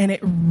 And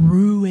it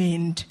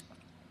ruined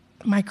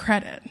my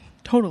credit.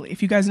 Totally.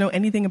 If you guys know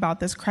anything about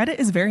this, credit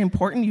is very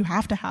important. You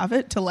have to have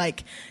it to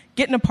like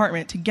get an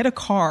apartment, to get a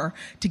car,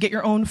 to get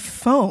your own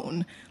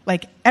phone.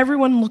 Like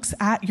everyone looks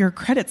at your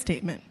credit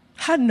statement.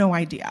 Had no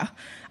idea.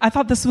 I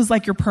thought this was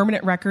like your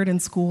permanent record in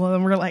school.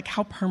 And we're like,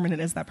 how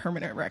permanent is that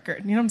permanent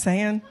record? You know what I'm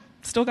saying?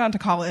 Still got into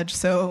college.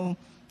 So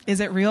is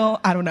it real?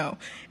 I don't know.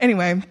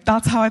 Anyway,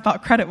 that's how I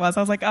thought credit was.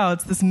 I was like, oh,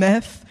 it's this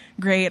myth.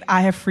 Great.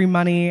 I have free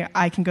money.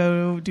 I can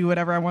go do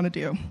whatever I want to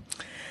do.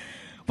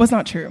 Was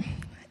not true.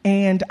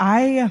 And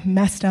I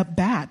messed up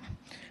bad.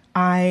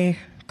 I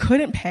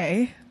couldn't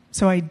pay,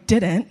 so I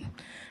didn't.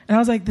 And I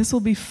was like, this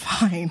will be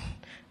fine.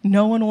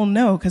 No one will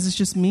know because it's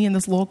just me and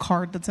this little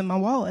card that's in my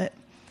wallet.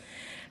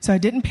 So I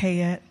didn't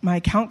pay it. My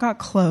account got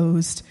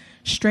closed.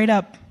 straight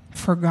up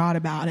forgot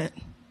about it.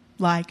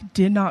 Like,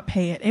 did not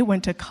pay it. It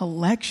went to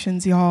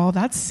collections, y'all.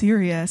 That's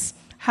serious.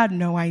 Had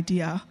no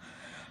idea.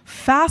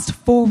 Fast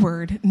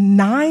forward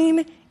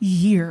 9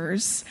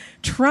 years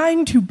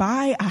trying to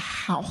buy a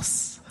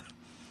house.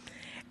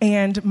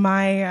 And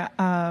my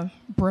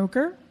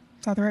broker,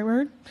 is that the right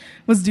word,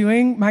 was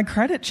doing my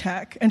credit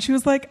check. And she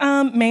was like,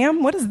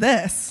 ma'am, what is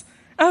this?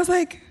 I was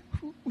like,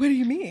 what do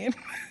you mean?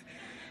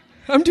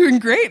 I'm doing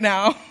great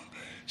now.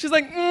 She's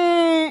like,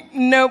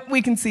 nope,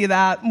 we can see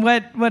that.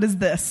 What is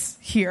this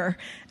here?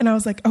 And I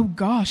was like, oh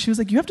gosh. She was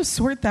like, you have to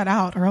sort that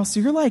out or else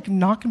you're like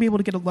not going to be able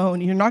to get a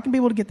loan. You're not going to be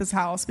able to get this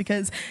house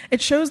because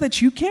it shows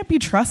that you can't be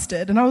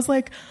trusted. And I was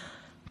like,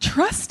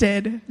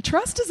 trusted?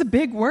 Trust is a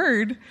big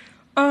word.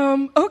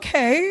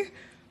 Okay.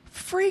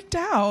 Freaked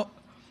out.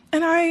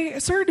 And I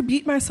started to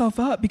beat myself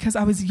up because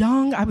I was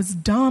young, I was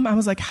dumb. I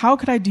was like, how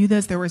could I do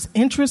this? There was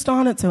interest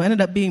on it, so it ended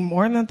up being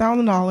more than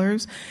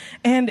 $1,000.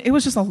 And it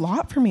was just a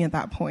lot for me at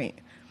that point.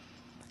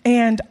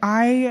 And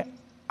I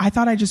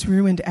thought I just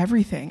ruined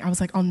everything. I was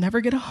like, I'll never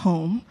get a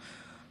home.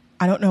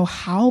 I don't know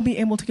how I'll be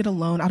able to get a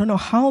loan. I don't know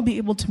how I'll be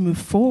able to move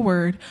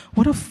forward.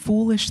 What a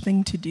foolish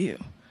thing to do.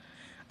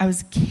 I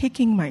was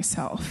kicking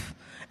myself.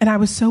 And I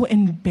was so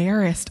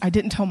embarrassed. I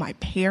didn't tell my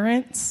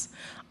parents.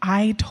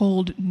 I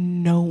told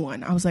no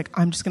one. I was like,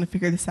 I'm just going to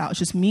figure this out. It's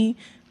just me,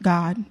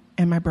 God,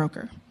 and my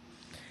broker.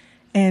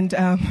 And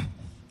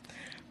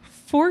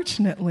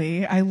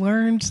fortunately, I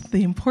learned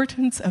the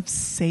importance of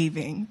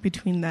saving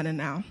between then and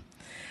now.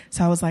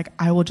 So I was like,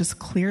 I will just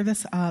clear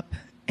this up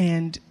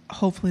and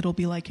hopefully it'll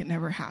be like it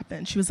never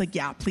happened. She was like,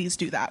 yeah, please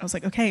do that. I was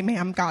like, okay,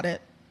 ma'am, got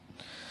it.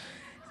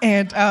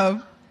 And,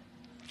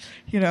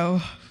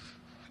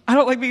 I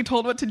don't like being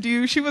told what to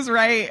do. She was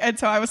right. And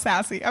so I was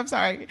sassy. I'm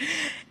sorry.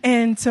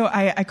 And so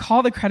I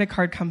call the credit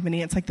card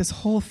company. It's like this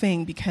whole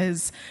thing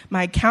because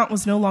my account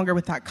was no longer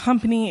with that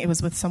company. It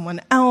was with someone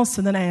else.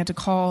 And then I had to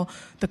call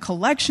the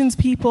collections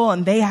people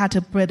and they had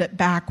to put it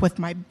back with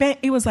my bank.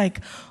 It was like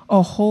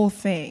a whole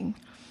thing.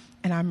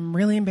 And I'm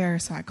really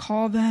embarrassed. So I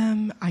call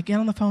them. I get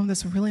on the phone with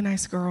this really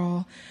nice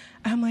girl.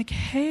 I'm like,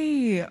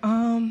 hey,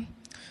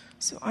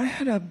 so I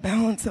had a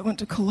balance that went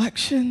to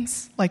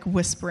collections, like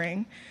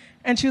whispering.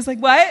 And she was like,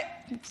 what?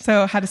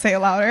 So I had to say it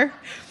louder.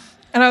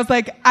 And I was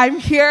like, I'm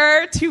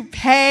here to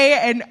pay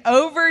an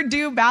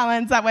overdue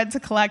balance that went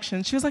to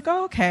collections. She was like,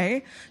 oh,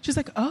 okay. She was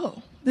like,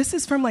 oh, this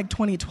is from like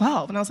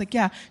 2012. And I was like,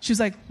 yeah. She was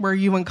like, were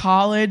you in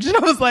college? And I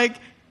was like,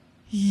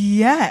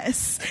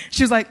 yes.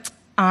 She was like,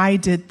 I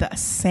did the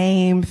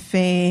same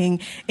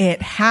thing.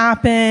 It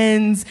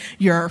happens.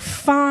 You're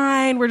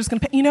fine. We're just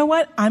going to pay. You know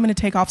what? I'm going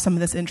to take off some of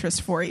this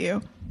interest for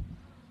you.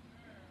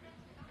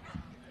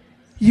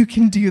 You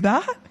can do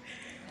that?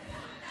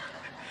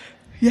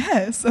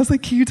 Yes. I was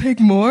like, can you take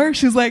more?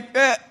 She was like,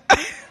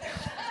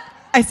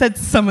 I said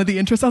some of the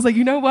interest. I was like,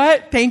 you know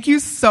what? Thank you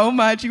so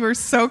much. You were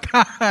so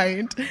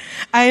kind.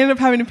 I ended up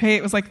having to pay,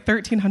 it was like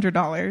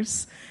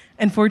 $1,300.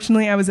 And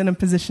fortunately, I was in a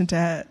position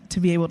to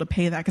be able to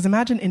pay that. Because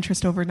imagine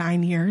interest over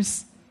 9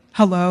 years.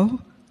 Hello?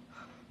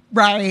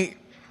 Right.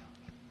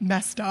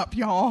 Messed up,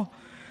 y'all.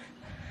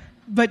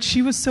 But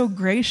she was so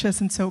gracious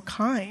and so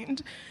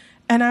kind.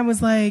 And I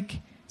was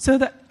like, so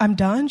that I'm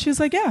done? She was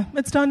like, yeah,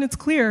 it's done. It's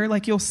clear.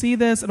 Like, you'll see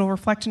this. It'll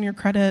reflect in your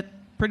credit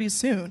pretty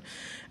soon.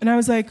 And I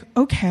was like,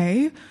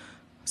 okay.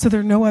 So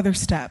there are no other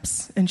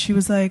steps. And she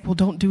was like, well,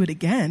 don't do it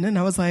again. And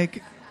I was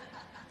like,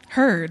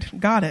 heard.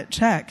 Got it.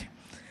 Check.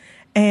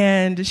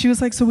 And she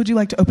was like, so would you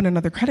like to open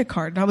another credit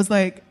card? And I was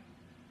like,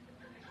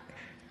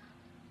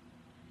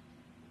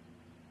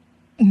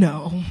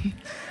 no.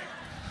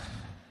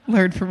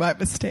 Learned from my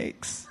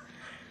mistakes.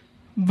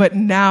 But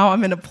now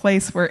I'm in a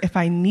place where if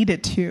I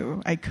needed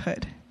to, I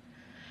could.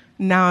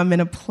 Now I'm in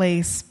a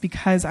place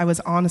because I was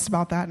honest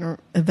about that and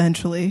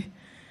eventually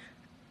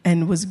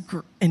and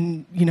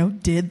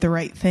did the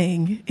right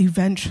thing.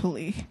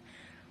 Eventually,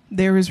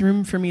 there is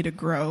room for me to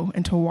grow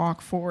and to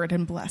walk forward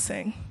in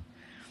blessing.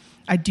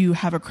 I do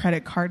have a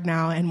credit card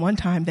now, and one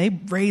time they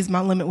raised my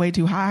limit way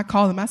too high. I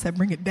called them. I said,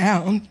 bring it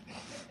down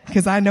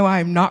because I know I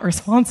am not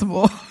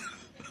responsible.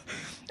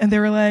 And they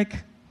were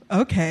like,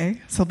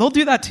 okay. So they'll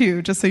do that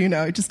too, just so you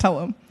know. Just tell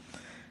them.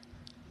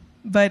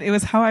 But it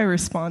was how I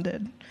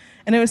responded.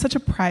 And it was such a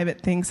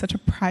private thing, such a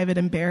private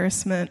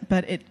embarrassment,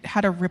 but it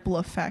had a ripple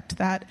effect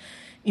that,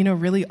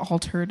 really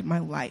altered my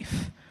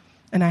life.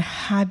 And I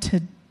had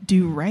to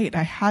do right.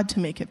 I had to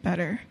make it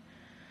better.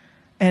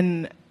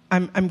 And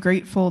I'm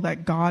grateful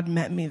that God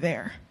met me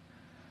there.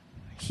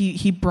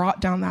 He brought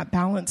down that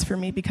balance for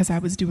me because I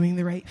was doing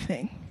the right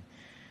thing.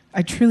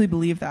 I truly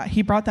believe that.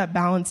 He brought that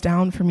balance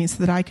down for me so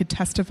that I could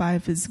testify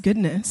of his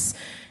goodness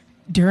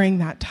during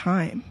that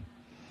time.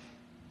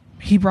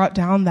 He brought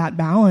down that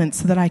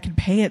balance so that I could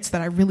pay it, so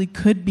that I really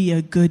could be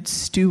a good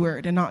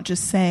steward and not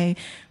just say,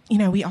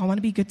 we all want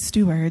to be good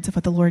stewards of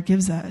what the Lord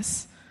gives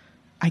us.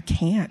 I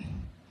can't.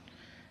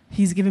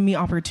 He's given me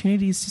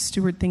opportunities to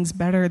steward things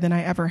better than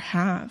I ever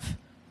have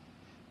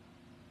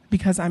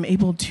because I'm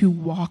able to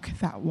walk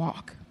that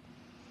walk.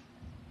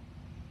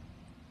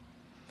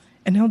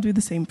 And he'll do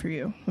the same for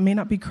you. It may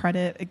not be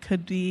credit. It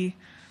could be,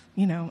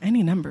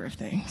 any number of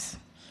things.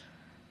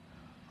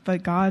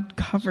 But God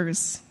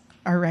covers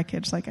our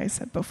wreckage, like I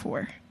said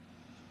before.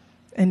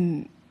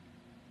 And,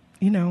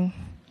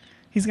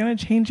 He's going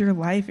to change your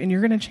life, and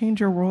you're going to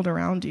change your world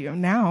around you.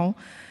 Now,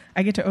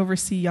 I get to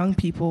oversee young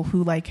people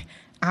who,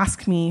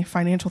 ask me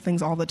financial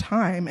things all the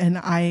time, and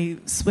I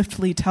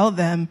swiftly tell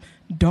them,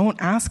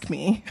 don't ask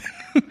me.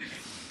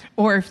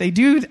 Or if they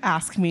do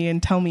ask me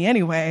and tell me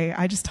anyway,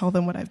 I just tell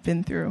them what I've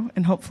been through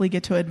and hopefully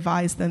get to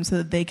advise them so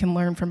that they can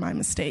learn from my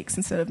mistakes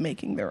instead of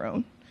making their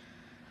own.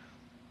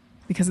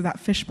 Because of that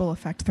fishbowl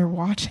effect, they're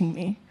watching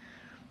me.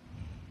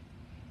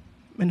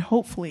 And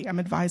hopefully I'm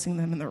advising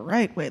them in the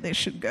right way they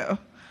should go,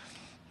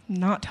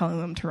 not telling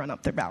them to run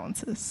up their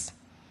balances.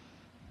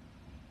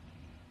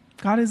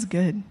 God is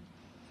good.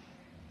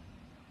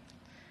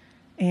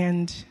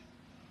 And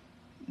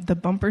the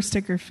bumper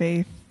sticker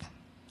faith,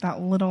 that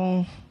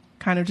little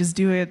kind of just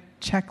do it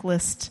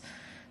checklist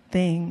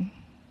thing,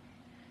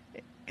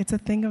 it's a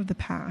thing of the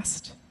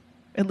past.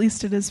 At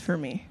least it is for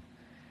me.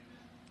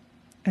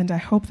 And I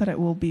hope that it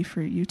will be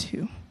for you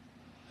too.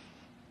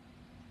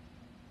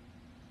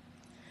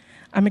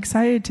 I'm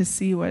excited to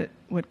see what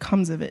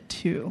comes of it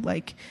too.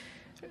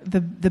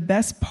 The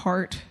best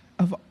part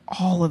of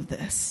all of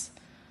this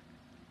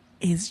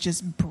is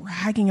just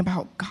bragging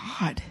about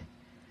God.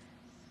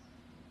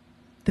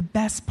 The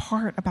best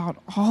part about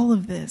all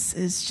of this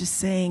is just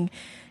saying,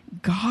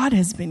 God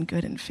has been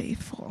good and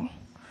faithful.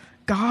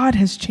 God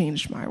has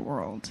changed my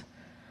world.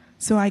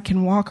 So I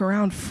can walk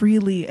around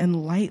freely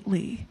and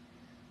lightly.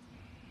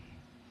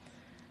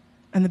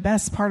 And the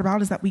best part about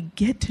it is that we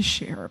get to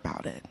share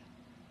about it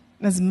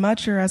as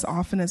much or as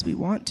often as we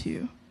want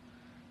to.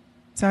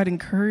 So I'd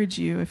encourage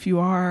you, if you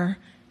are,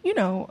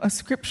 a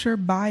scripture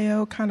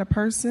bio kind of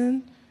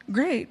person,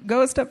 great,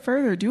 go a step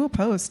further, do a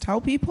post, tell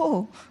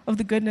people of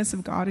the goodness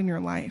of God in your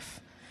life.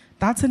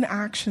 That's an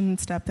action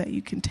step that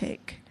you can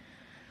take.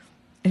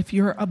 If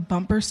you're a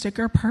bumper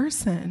sticker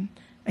person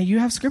and you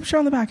have scripture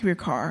on the back of your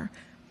car,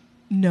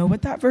 know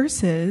what that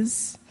verse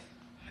is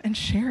and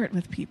share it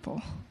with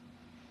people.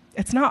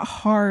 It's not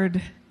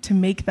hard to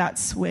make that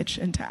switch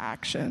into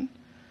action,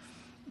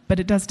 but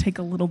it does take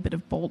a little bit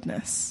of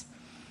boldness.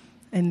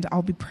 And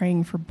I'll be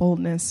praying for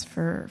boldness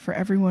for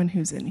everyone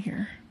who's in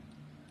here.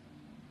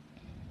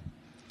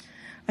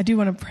 I do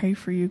want to pray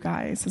for you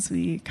guys as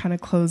we kind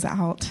of close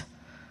out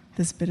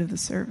this bit of the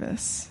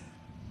service.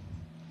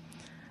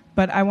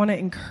 But I want to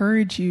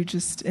encourage you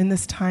just in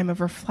this time of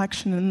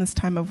reflection, in this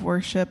time of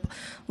worship,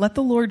 let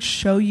the Lord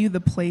show you the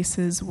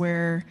places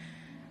where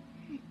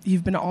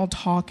you've been all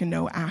talk and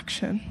no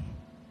action.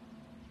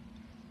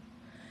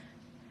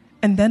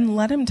 And then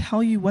let him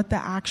tell you what the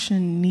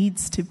action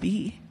needs to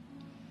be.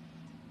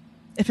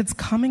 If it's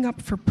coming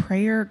up for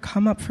prayer,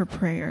 come up for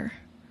prayer.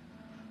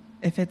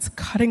 If it's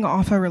cutting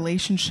off a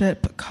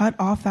relationship, cut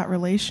off that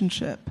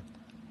relationship.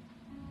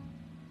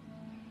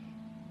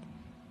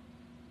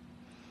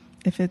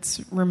 If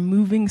it's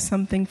removing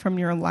something from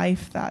your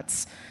life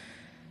that's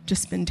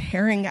just been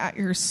tearing at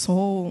your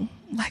soul,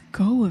 let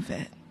go of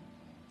it.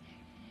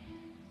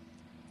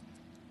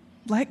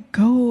 Let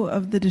go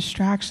of the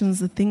distractions,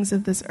 the things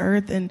of this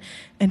earth, and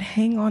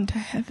hang on to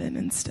heaven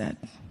instead.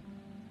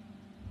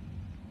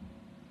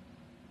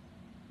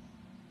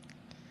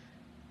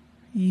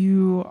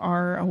 You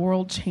are a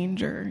world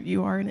changer.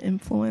 You are an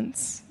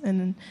influence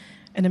and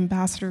an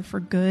ambassador for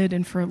good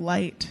and for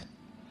light.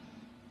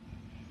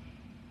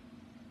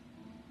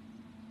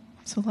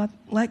 So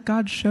let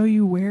God show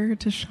you where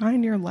to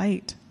shine your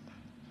light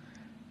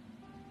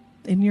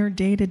in your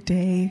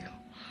day-to-day,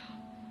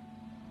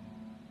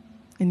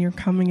 in your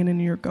coming and in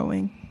your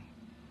going.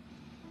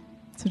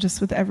 So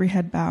just with every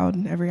head bowed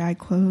and every eye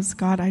closed,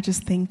 God, I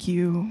just thank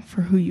you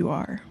for who you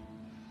are.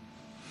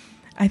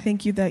 I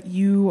thank you that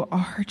you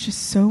are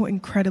just so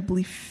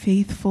incredibly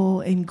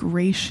faithful and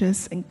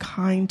gracious and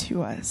kind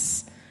to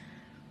us.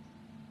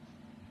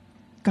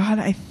 God,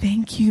 I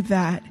thank you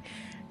that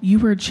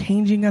you are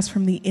changing us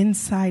from the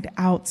inside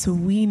out so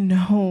we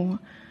know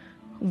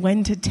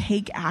when to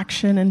take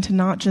action and to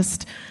not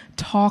just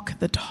talk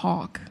the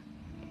talk.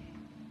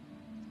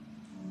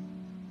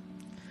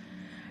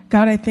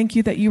 God, I thank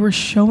you that you are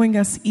showing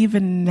us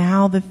even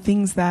now the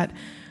things that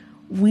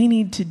we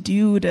need to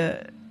do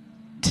to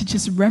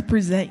just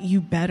represent you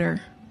better.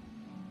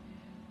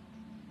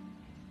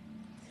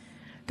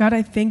 God,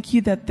 I thank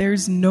you that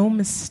there's no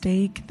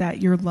mistake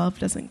that your love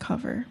doesn't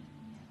cover.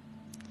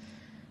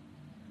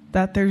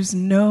 That there's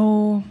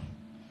no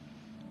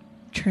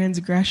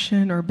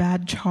transgression or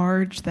bad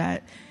charge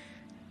that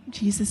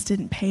Jesus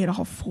didn't pay it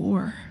all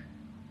for.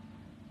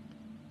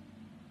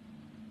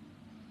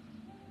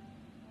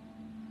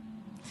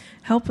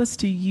 Help us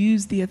to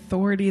use the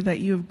authority that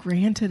you have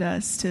granted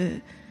us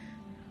to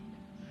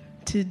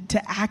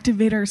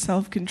activate our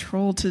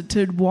self-control,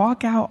 to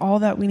walk out all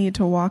that we need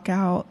to walk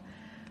out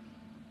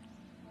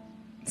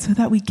so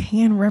that we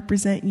can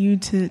represent you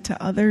to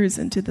others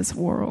and to this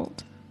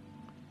world.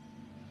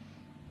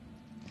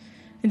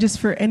 And just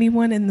for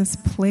anyone in this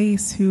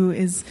place who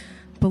is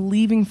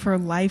believing for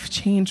life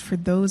change for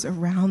those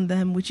around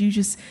them. Would you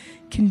just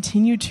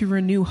continue to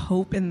renew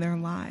hope in their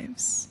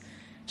lives?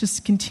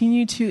 Just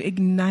continue to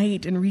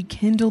ignite and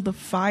rekindle the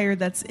fire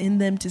that's in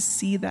them to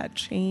see that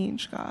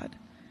change, God.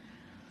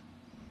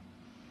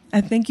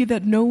 I thank you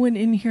that no one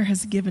in here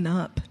has given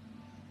up,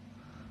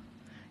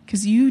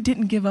 because you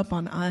didn't give up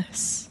on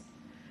us.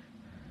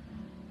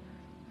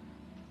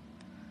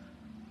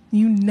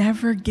 You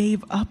never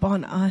gave up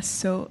on us.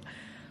 So,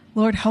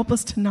 Lord, help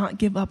us to not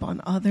give up on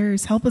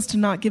others. Help us to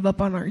not give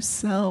up on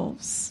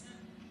ourselves.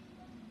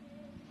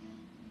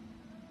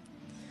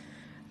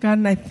 God,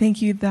 and I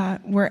thank you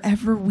that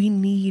wherever we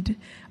need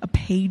a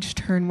page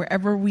turn,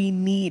 wherever we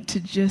need to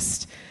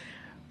just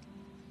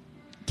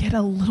get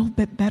a little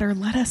bit better,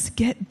 let us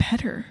get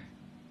better.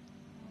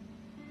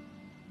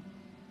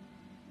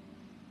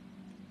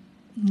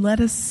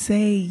 Let us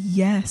say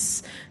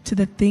yes to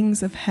the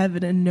things of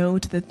heaven and no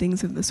to the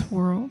things of this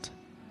world.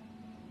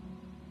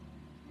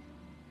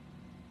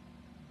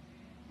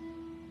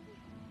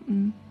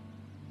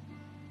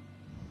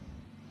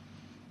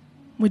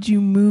 Would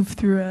you move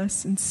through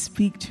us and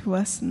speak to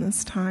us in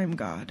this time,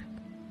 God?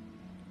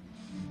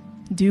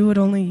 Do what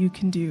only you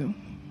can do.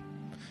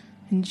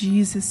 In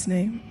Jesus'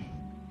 name,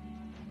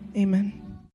 amen.